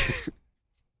awesome.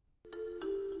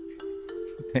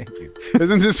 Thank you.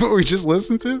 Isn't this what we just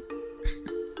listened to?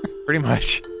 pretty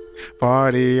much.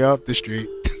 Party up the street.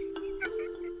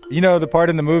 You know the part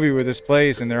in the movie where this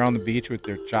plays and they're on the beach with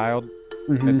their child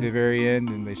at the very end,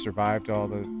 and they survived all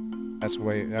the. That's the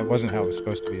way. That wasn't how it was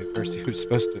supposed to be at first.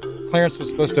 Clarence was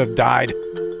supposed to have died,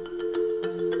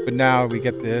 but now we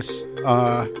get this.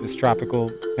 This tropical.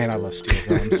 Man, I love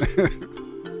steel drums.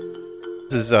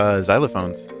 This is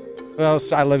xylophones. Well,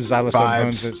 I love xylophones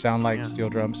Vibes. that sound like steel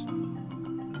drums.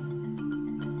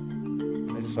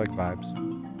 I just like vibes.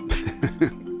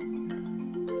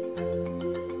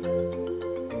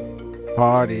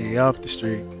 Party up the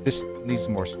street. This needs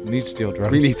steel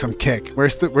drums. We need some kick.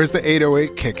 Where's the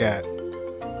 808 kick at?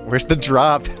 Where's the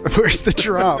drop? Where's the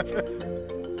drop?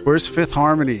 Where's Fifth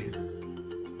Harmony?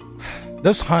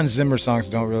 Those Hans Zimmer songs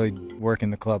don't really work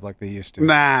in the club like they used to.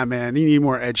 Nah, man. You need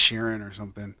more Ed Sheeran or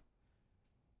something.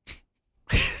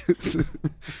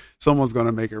 Someone's going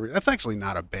to make it. That's actually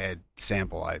not a bad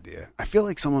sample idea. I feel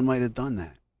like someone might have done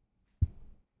that.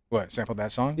 What, sampled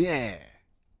that song? Yeah.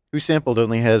 Who Sampled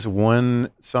only has one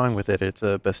song with it. It's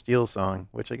a Bastille song,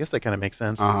 which I guess that kind of makes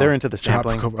sense. They're into the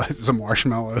sampling. It's a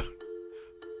marshmallow.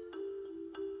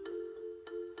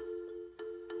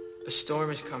 A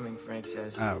storm is coming, Frank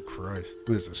says. Oh, Christ.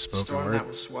 What is this, A spoken storm word? that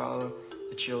will swallow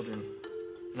the children,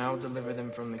 and I will deliver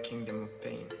them from the kingdom of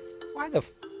pain. Why the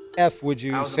F would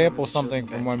you I was the sample one who showed something them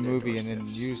from back one to their movie and then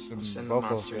doorsteps. use some Send the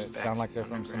vocals monsters that back sound to like they're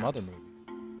from some other underground.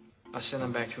 movie? I'll send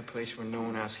them back to a place where no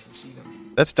one else can see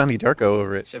them, That's Donnie Darko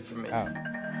over it. except for me. Oh.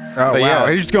 Oh, But wow.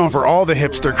 yeah. He's going for all the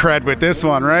hipster cred with this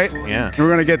one, right? Yeah. We're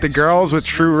going to get the girls with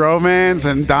True Romance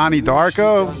and Donnie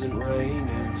Darko.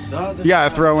 You got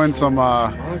to throw in some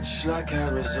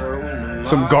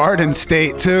Garden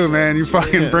State, too, man. You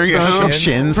fucking bring it Some home.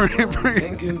 Shins.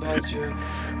 Bring it.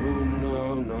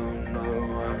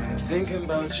 Thinking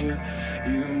about you,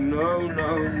 you know,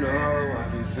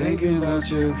 I've been thinking about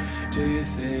you. Do you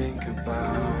think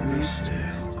about me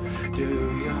still? Do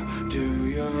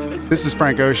you? This is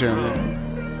Frank Ocean.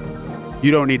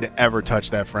 You don't need to ever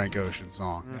touch that Frank Ocean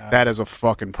song. That is a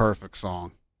fucking perfect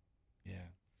song. Yeah.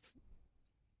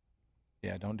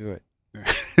 Yeah, don't do it.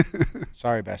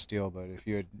 Sorry, Bastille, but if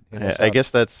you had hit us I up- guess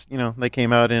that's, they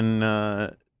came out in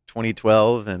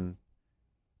 2012 and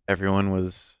everyone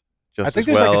was just I think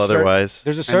as there's well like a otherwise.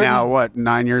 there's a And certain now, what,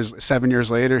 7 years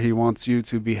later, he wants you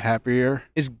to be happier?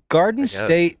 is Garden guess.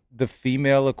 State the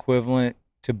female equivalent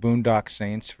to Boondock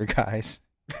Saints for guys?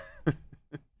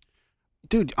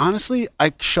 Dude, honestly,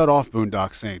 I shut off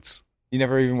Boondock Saints. You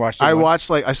never even watched it. I once?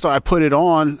 watched, I put it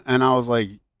on, and I was like,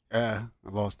 I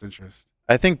lost interest.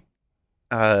 I think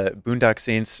Boondock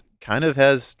Saints kind of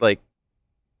has like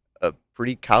a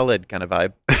pretty Khaled kind of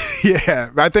vibe. Yeah,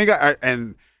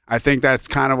 I think that's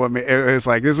kind of what it's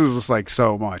like. This is just like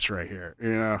so much right here, you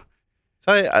know.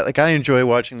 So I enjoy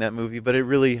watching that movie, but it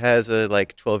really has a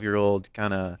like 12-year-old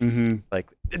kind of like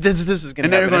this is going And to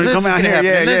they're happen, gonna and come this is out gonna here, happen,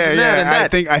 yeah, and this yeah, and that, yeah. and I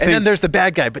that. think- and then there's the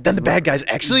bad guy, but then the bad guy's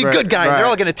actually a Right, good guy, and they're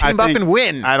all going to I team up think- and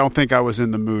win. I don't think I was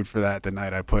in the mood for that the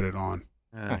night I put it on.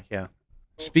 Yeah.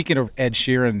 Speaking of Ed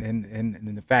Sheeran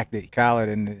and the fact that Khaled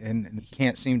and he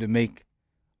can't seem to make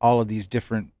all of these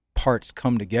different parts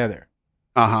come together.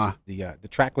 The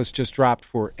track list just dropped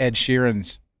for Ed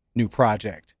Sheeran's new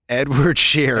project. Edward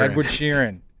Sheeran. Edward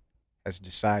Sheeran has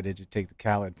decided to take the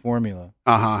Khaled formula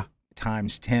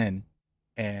times 10,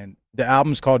 and the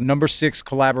album's called Number 6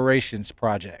 Collaborations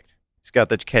Project. It's got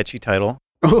the catchy title.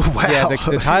 Oh wow! Yeah,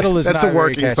 the title is that's not a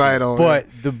working very catchy, title, but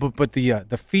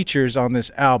the features on this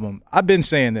album. I've been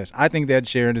saying this. I think that Ed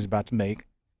Sheeran is about to make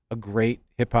a great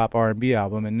hip hop R&B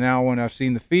album, and now when I've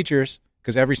seen the features,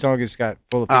 because every song has got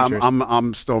full of features.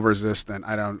 I'm still resistant.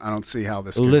 I don't see how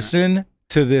this. Listen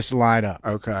to this lineup.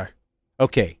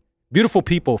 Okay, Beautiful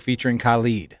People featuring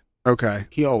Khaled. Okay,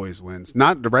 he always wins.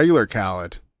 Not the regular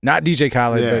Khaled. Not DJ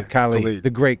Khaled, Yeah, but Khaled, Khaled.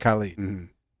 the great Khaled. Mhm.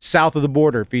 South of the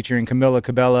Border featuring Camila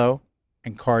Cabello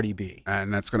and Cardi B.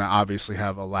 And that's going to obviously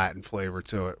have a Latin flavor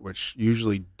to it, which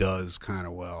usually does kind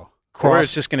of well. Or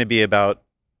it's just going to be about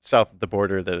south of the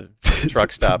border, the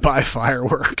truck stop. Buy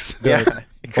fireworks. Yeah,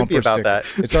 it could be Bumper about sticker. that.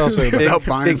 It's also about About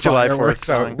buying big July 4th fireworks.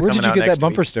 song. where did coming you out get that next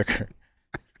bumper week. sticker?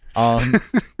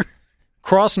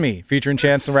 Cross Me featuring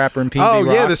Chance the Rapper and PB Oh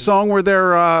Rock. yeah, the song where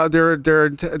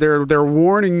they're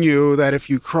warning you that if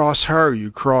you cross her,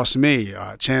 you cross me.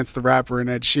 Chance the Rapper and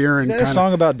Ed Sheeran. Is that a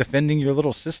song about defending your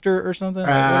little sister or something? Like,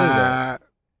 what is that?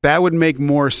 That would make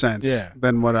more sense Yeah.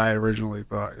 than what I originally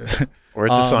thought. Yeah. Or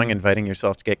it's a song inviting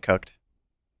yourself to get cucked.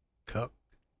 Cup.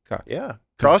 Yeah.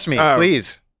 Cross me, Oh.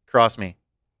 please. Cross me.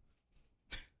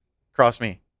 Cross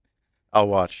me. I'll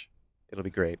watch. It'll be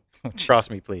great. Cross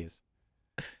me, please.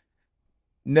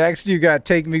 Next, you got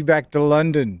Take Me Back to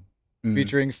London Mm.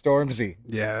 featuring Stormzy.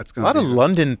 Yeah, that's A gonna lot be of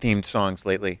London-themed songs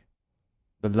lately.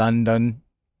 The London.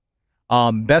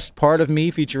 Best Part of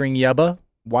Me featuring Yebba.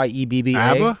 Yebba.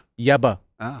 ABBA? Yebba.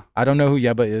 Ah. I don't know who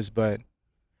Yebba is, but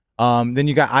then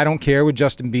you got I Don't Care with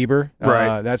Justin Bieber.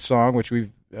 Right. That song, which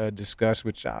we've discussed,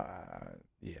 which, I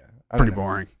don't Pretty know.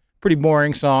 boring. Pretty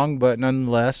boring song, but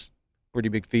nonetheless, pretty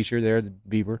big feature there, the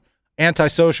Bieber.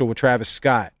 Antisocial with Travis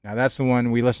Scott. Now, that's the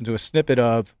one we listened to a snippet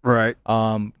of Right.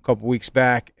 a couple weeks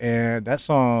back, and that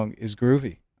song is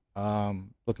groovy.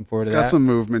 Looking forward It's to got that. some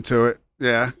movement to it.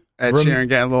 Yeah. Ed Sheeran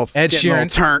getting a little Ed getting a little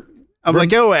Sheeran. turnt. I'm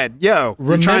like, yo, Ed, you're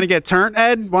Remem- trying to get turnt,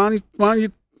 Ed? Why don't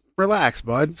you relax,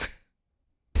 bud?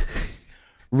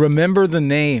 Remember the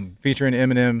Name featuring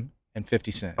Eminem and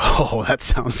 50 Cent. Oh, that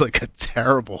sounds like a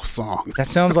terrible song. That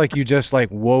sounds like you just like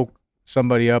woke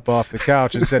somebody up off the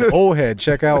couch and said, "Oh, head,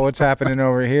 check out what's happening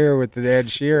over here with the Ed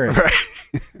Sheeran."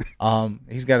 Right.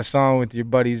 He's got a song with your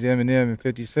buddies Eminem and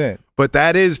 50 Cent, But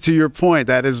that is, to your point,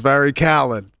 that is very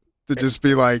Khaled to just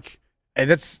be like, and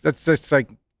that's like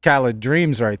Khaled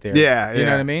dreams right there. Yeah, you know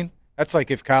yeah. what I mean. That's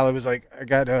like if Khaled was like, I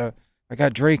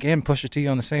got Drake and Pusha T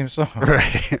on the same song.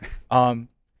 right.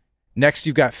 Next,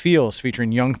 you got Feels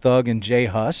featuring Young Thug and Jay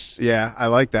Huss. Yeah, I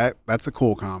like that. That's a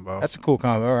cool combo. That's a cool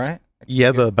combo, all right?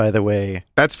 Yebba, by the way.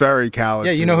 That's very Khaled.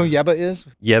 Yeah, you know who Yebba is?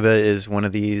 Yebba is one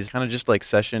of these kind of just like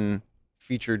session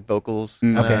featured vocals.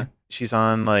 Okay. She's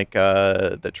on like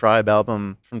the Tribe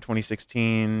album from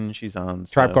 2016. She's on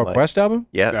Tribe Called Quest album?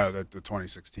 Yes. No, the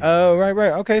 2016. Oh,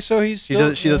 right. Okay, so he's She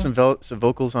does some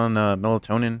vocals on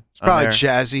Melatonin. It's probably on there.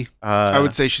 jazzy. I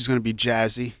would say she's going to be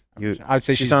jazzy. I'd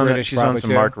say she's on British. she's on probably,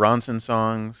 some too. Mark Ronson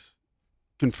songs.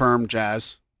 Confirmed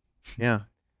jazz. Yeah.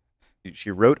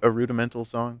 She wrote a rudimental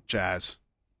song. Jazz.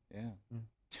 Yeah.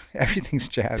 Everything's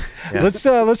jazz. Yeah.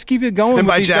 Let's keep it going. And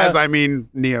with by these, jazz, I mean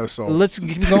neo soul. let's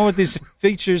keep going with these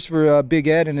features for Big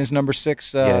Ed and his number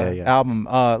 6 album.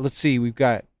 Let's see. We've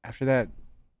got after that.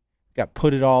 Got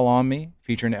Put It All on Me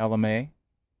featuring LMA.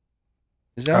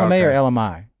 Is it LMA or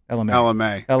LMI?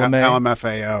 LMA.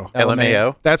 LMFAO.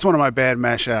 LMAO. That's one of my bad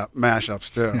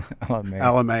mashups too. LMA.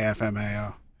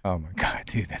 LMAFMAO. Oh my god,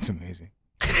 dude, that's amazing.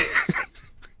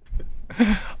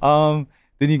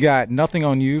 Then you got Nothing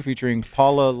on You featuring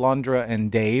Paula Lundra and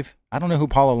Dave. I don't know who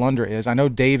Paula Lundra is. I know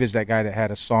Dave is that guy that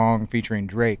had a song featuring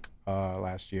Drake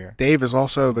last year. Dave is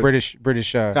also the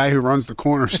British guy who runs the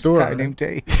corner store. guy named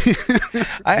Dave.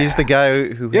 He's the guy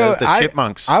who has the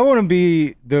chipmunks. I want to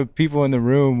be the people in the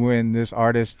room when this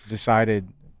artist decided,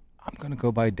 I'm going to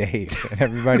go by Dave. And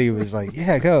everybody was like,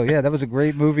 yeah, go. Yeah, that was a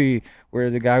great movie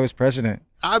where the guy was president.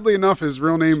 Oddly enough, his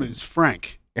real name is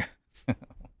Frank.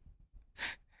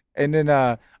 And then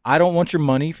I Don't Want Your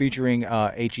Money featuring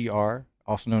HER,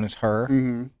 also known as Her.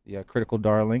 Mm-hmm. Yeah, Critical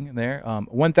Darling there.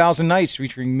 1,000 Nights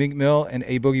featuring Meek Mill and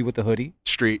A Boogie with the Hoodie.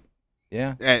 Street.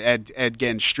 Yeah. Ed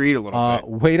getting street a little bit.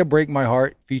 Way to Break My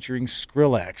Heart featuring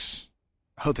Skrillex.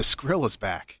 Oh, the Skrill is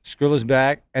back. Skrill is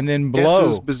back. And then Guess Blow.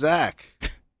 who's Bazak?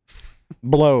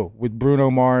 Blow with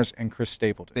Bruno Mars and Chris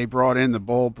Stapleton. They brought in the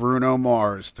bold Bruno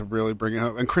Mars to really bring it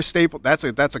home. And Chris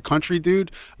Stapleton, that's a country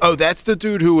dude. Oh, that's the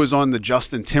dude who was on the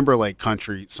Justin Timberlake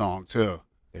country song too.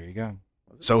 There you go.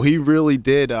 So he really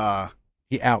did.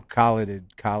 He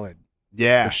out-Khaleded Khaled.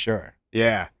 Yeah, For sure.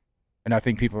 yeah. And I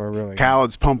think people are really...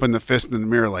 Khaled's pumping the fist in the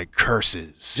mirror like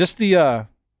curses. Just the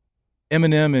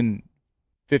Eminem and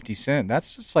 50 Cent.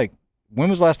 That's just like... When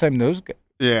was the last time those guys...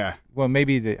 Yeah. Well,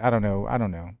 maybe I don't know.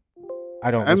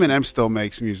 Eminem still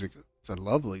makes music. It's a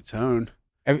lovely tone.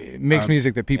 It makes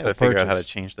music that people Gotta figure purchase. out how to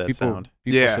change that sound.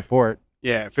 People support.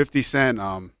 Yeah, 50 Cent.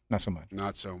 Not so much.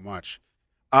 Not so much.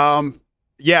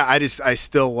 Yeah, I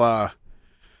still.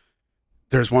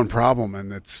 There's one problem,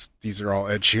 and these are all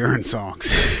Ed Sheeran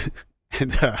songs.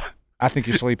 And I think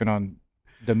you're sleeping on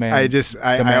the man. I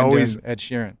always Ed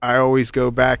Sheeran. I always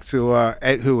go back to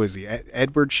Ed. Who is he?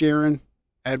 Edward Sheeran.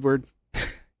 Edward.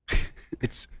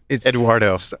 It's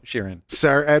Eduardo Sheeran.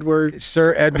 Sir Edward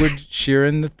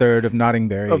Sheeran III of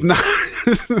Nottingbury.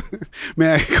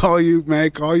 May I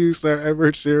call you Sir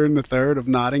Edward Sheeran III of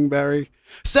Nottingbury?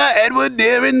 Sir Edward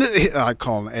Sheeran I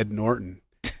call him Ed Norton.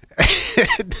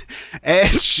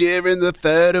 Ed Sheeran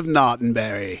III of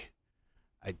Nottingbury.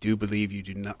 I do believe you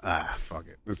do not. Fuck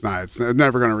it. It's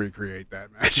never going to recreate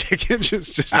that magic.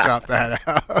 just drop that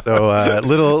out. So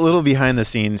little behind the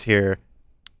scenes here.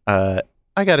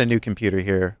 I got a new computer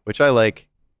here, which I like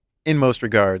in most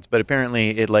regards, but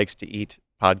apparently it likes to eat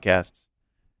podcasts.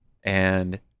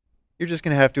 And you're just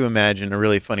going to have to imagine a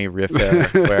really funny riff there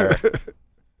where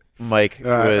Mike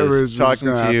was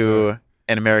talking to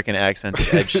an American accent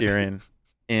of Ed Sheeran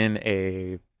in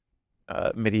a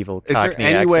medieval Cockney accent. Is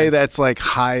there any way that's like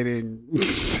hiding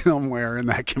somewhere in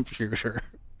that computer?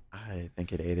 I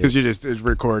think it ate it. Because it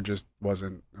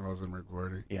wasn't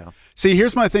recording. Yeah. See,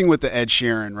 here's my thing with the Ed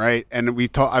Sheeran, right? And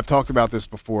I've talked about this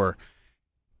before.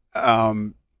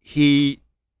 Shape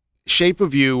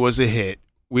of You was a hit.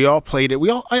 We all played it.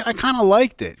 I kind of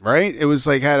liked it, right? It was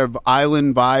like had an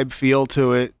island vibe feel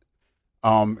to it.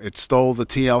 It stole the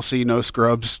TLC No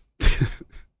Scrubs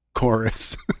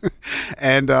chorus,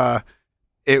 and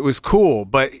it was cool.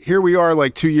 But here we are,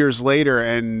 like 2 years later,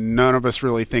 and none of us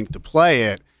really think to play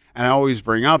it. And I always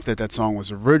bring up that song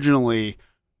was originally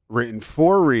written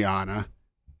for Rihanna.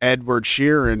 Sir Edward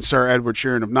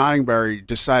Sheeran of Nottingbury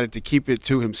decided to keep it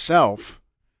to himself.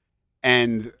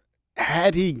 And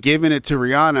had he given it to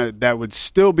Rihanna, that would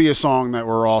still be a song that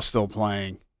we're all still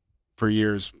playing for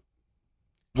years.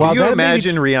 Can you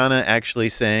imagine Rihanna actually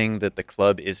saying that the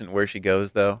club isn't where she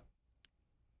goes, though?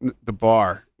 The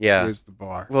bar. Yeah. It is the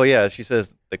bar. Well, yeah, she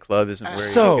says the club isn't where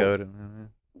you go to.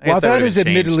 While that is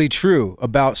admittedly true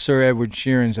about Sir Edward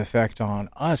Sheeran's effect on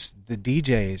us, the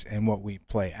DJs, and what we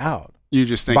play out, you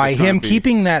just think by him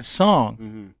keeping that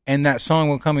song and that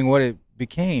song becoming what it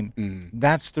became,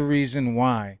 that's the reason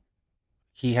why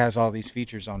he has all these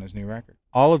features on his new record.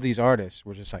 All of these artists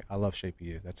were just like, I love Shape of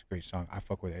You. That's a great song. I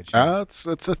fuck with Ed Sheeran.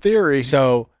 That's a theory.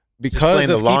 So because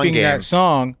of keeping that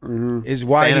song is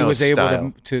why he was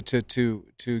able to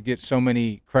to get so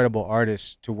many credible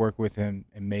artists to work with him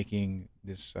in making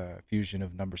this fusion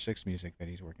of Number 6 music that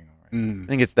he's working on right now. I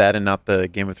think it's that and not the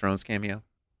Game of Thrones cameo.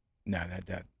 No,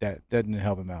 that didn't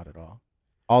help him out at all.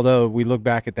 Although we look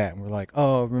back at that and we're like,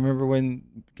 oh, remember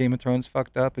when Game of Thrones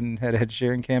fucked up and had Ed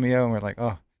Sheeran cameo? And we're like,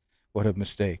 oh, what a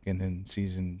mistake. And then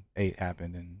season 8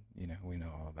 happened, and we know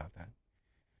all about that.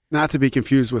 Not to be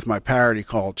confused with my parody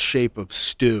called Shape of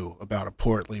Stew about a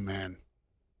portly man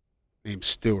named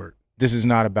Stuart. This is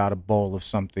not about a bowl of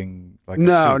something like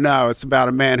No, it's about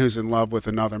a man who's in love with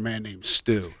another man named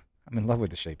Stu. I'm in love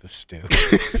with the Shape of Stew.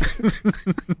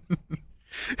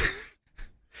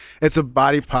 It's a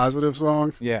body positive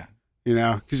song. Yeah.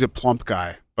 He's a plump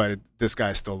guy, but this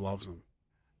guy still loves him.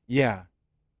 Yeah.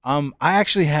 I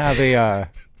actually have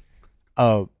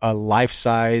a life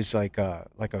size like a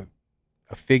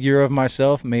figure of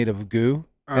myself made of goo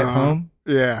at home.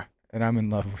 Yeah. And I'm in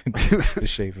love with the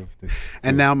shape of the.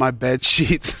 And now my bed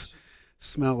sheets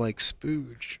smell like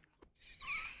spooge.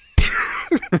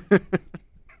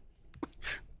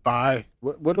 Bye.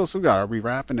 What else we got? Are we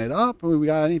wrapping it up? We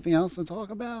got anything else to talk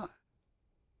about?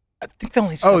 I think the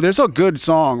only. There's a good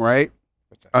song, right?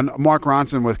 What's that? Mark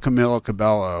Ronson with Camila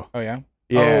Cabello. Oh yeah.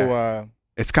 Yeah.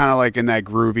 It's kind of like in that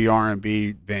groovy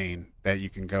R&B vein that you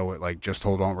can go with, like Just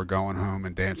Hold On, We're Going Home,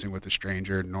 and Dancing with a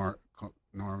Stranger, Normani.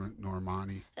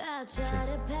 I try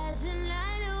to pass a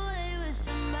night away with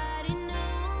somebody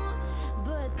new,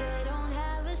 but they don't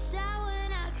have a shower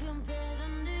and I compare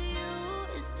them to you.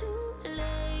 It's too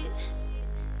late,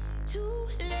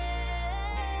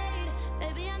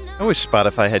 baby, I know. I wish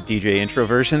Spotify had DJ intro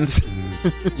versions.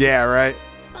 Yeah, right.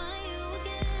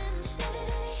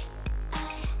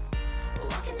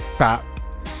 Pop.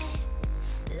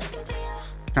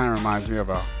 Kind of reminds me of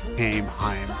a Haim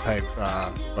type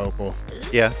vocal.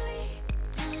 Yeah.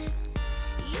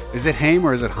 Is it Haim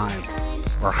or is it Haim?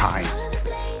 Or Haim?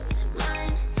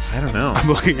 I don't know. I'm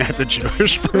looking at the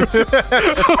Jewish person.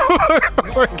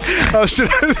 How should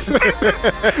I say?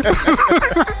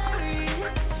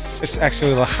 It's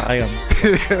actually L'chaim.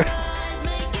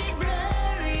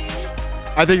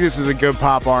 I think this is a good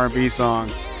pop R&B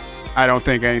song. I don't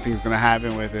think anything's going to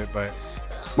happen with it, but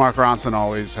Mark Ronson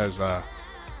always has a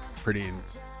pretty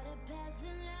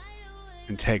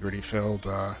integrity-filled.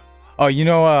 A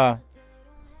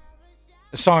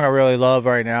song I really love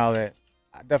right now that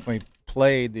I definitely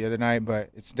played the other night, but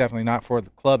it's definitely not for the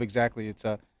club exactly. It's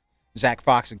Zach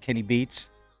Fox and Kenny Beats.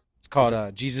 It's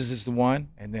called Jesus is the One,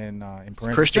 and then in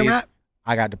parentheses, Christian rap?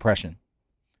 I got depression.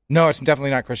 No, it's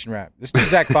definitely not Christian rap. This dude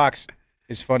Zach Fox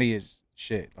is funny as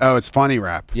shit. Oh, it's funny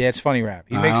rap. Yeah, it's funny rap.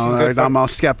 He makes some good. I'm all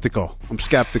skeptical. I'm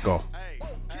skeptical. Hey,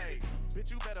 bitch,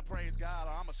 you better praise God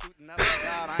or I'ma shoot another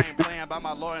God. I ain't playing by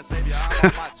my Lord and Savior. I'm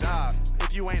on my job.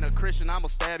 If you ain't a Christian, I'ma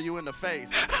stab you in the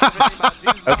face.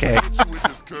 Okay.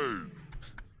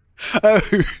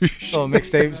 Little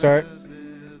mixtape start.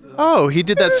 Oh, he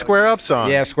did that Square Up song.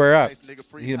 Yeah, Square Up.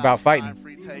 He's about fighting.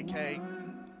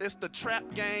 It's the trap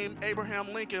game.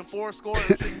 Abraham Lincoln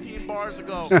 16 bars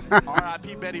ago.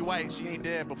 R.I.P. Betty White. She ain't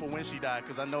dead before when she died,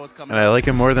 because I know it's coming. And I like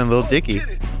him more than Lil Dicky.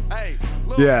 Hey,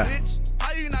 Yeah. bitch,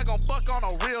 how you not gonna fuck on a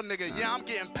real nigga? Yeah, I'm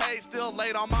getting paid, still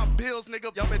late on my bills,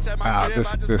 nigga. Yo, bitch, at my crib,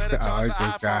 this I just guy, better I charge like the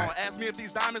this guy. iPhone. Ask me if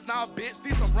these diamonds now, bitch.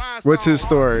 These some rhinestones. What's his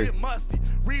story? Get musty.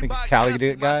 think it's Khaled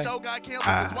guy? I don't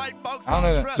know.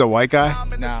 Is it a white guy?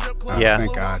 Nah. Yeah.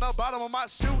 Thank God.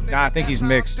 Nah, I think he's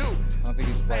mixed. I don't think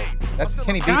he's white. That's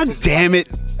Kenny Beats. God damn it.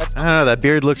 I don't know. That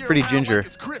beard looks pretty ginger.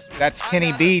 That's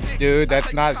Kenny Beats, dude.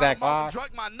 That's not Zach Fox.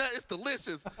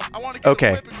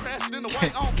 Okay.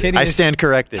 Kenny I is- stand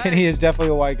corrected. Kenny is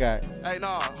definitely a white guy. Hey, no,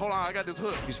 hold on. I got this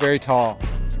hook. He's very tall.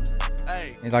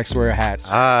 Hey. He likes to wear hats.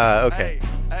 Ah, okay.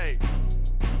 Hey.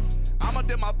 I'ma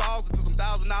dip my balls into some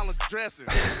 $1,000 dressing.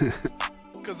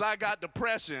 Cause I got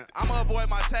depression. I'ma avoid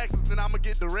my taxes, then I'ma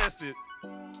get arrested.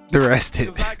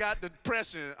 Cause I got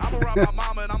depression. I'ma rob my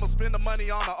mama and I'ma spend the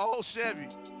money on an old Chevy.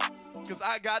 Cause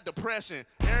I got depression.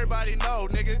 Everybody know,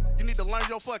 nigga, you need to learn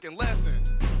your fucking lesson.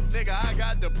 Nigga, I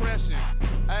got depression.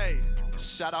 Hey,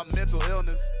 shout out mental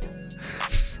illness.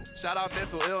 Shout out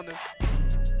mental illness.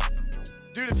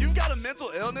 Dude, if you got a mental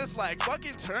illness, like,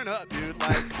 fucking turn up, dude.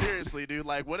 Like, seriously, dude.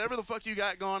 Like, whatever the fuck you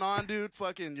got going on, dude,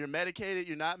 fucking, you're medicated,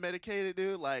 you're not medicated,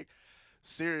 dude. Like,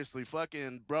 seriously,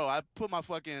 fucking, bro, I put my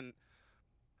dick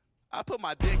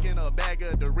in a bag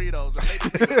of Doritos and made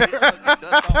this nigga bitch suck the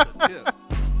dust off the tip.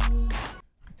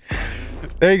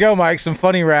 There you go, Mike. Some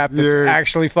funny rap that's You're-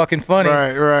 actually fucking funny.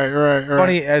 Right.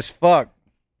 Funny as fuck.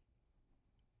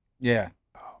 Yeah.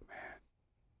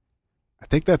 I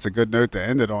think that's a good note to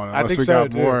end it on. I Unless think we so,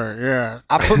 got too. more. Yeah.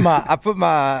 I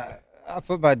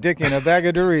put my dick in a bag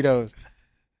of Doritos.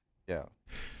 Yeah.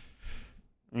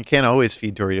 You can't always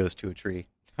feed Doritos to a tree.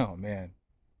 Oh, man.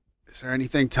 Is there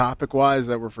anything topic-wise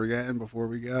that we're forgetting before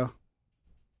we go?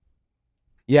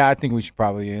 Yeah, I think we should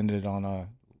probably end it on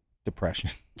depression.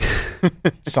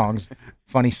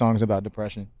 Funny songs about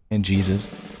depression and Jesus.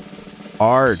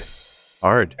 Ard.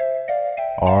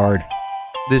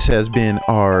 This has been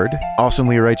Ard,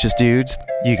 Awesomely Righteous Dudes.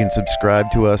 You can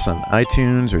subscribe to us on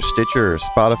iTunes or Stitcher or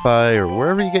Spotify or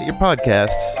wherever you get your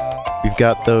podcasts. We've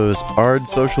got those Ard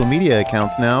social media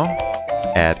accounts now,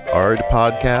 at Ard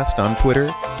Podcast on Twitter,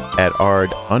 at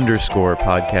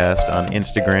Ard_podcast on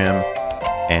Instagram,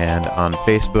 and on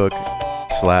Facebook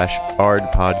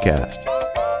 /Ard Podcast.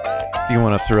 If you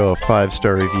want to throw a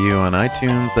 5-star review on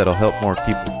iTunes, that'll help more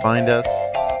people find us.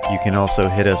 You can also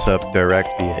hit us up direct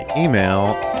via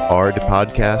email,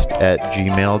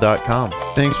 ardpodcast@gmail.com.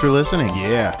 Thanks for listening.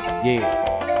 Yeah.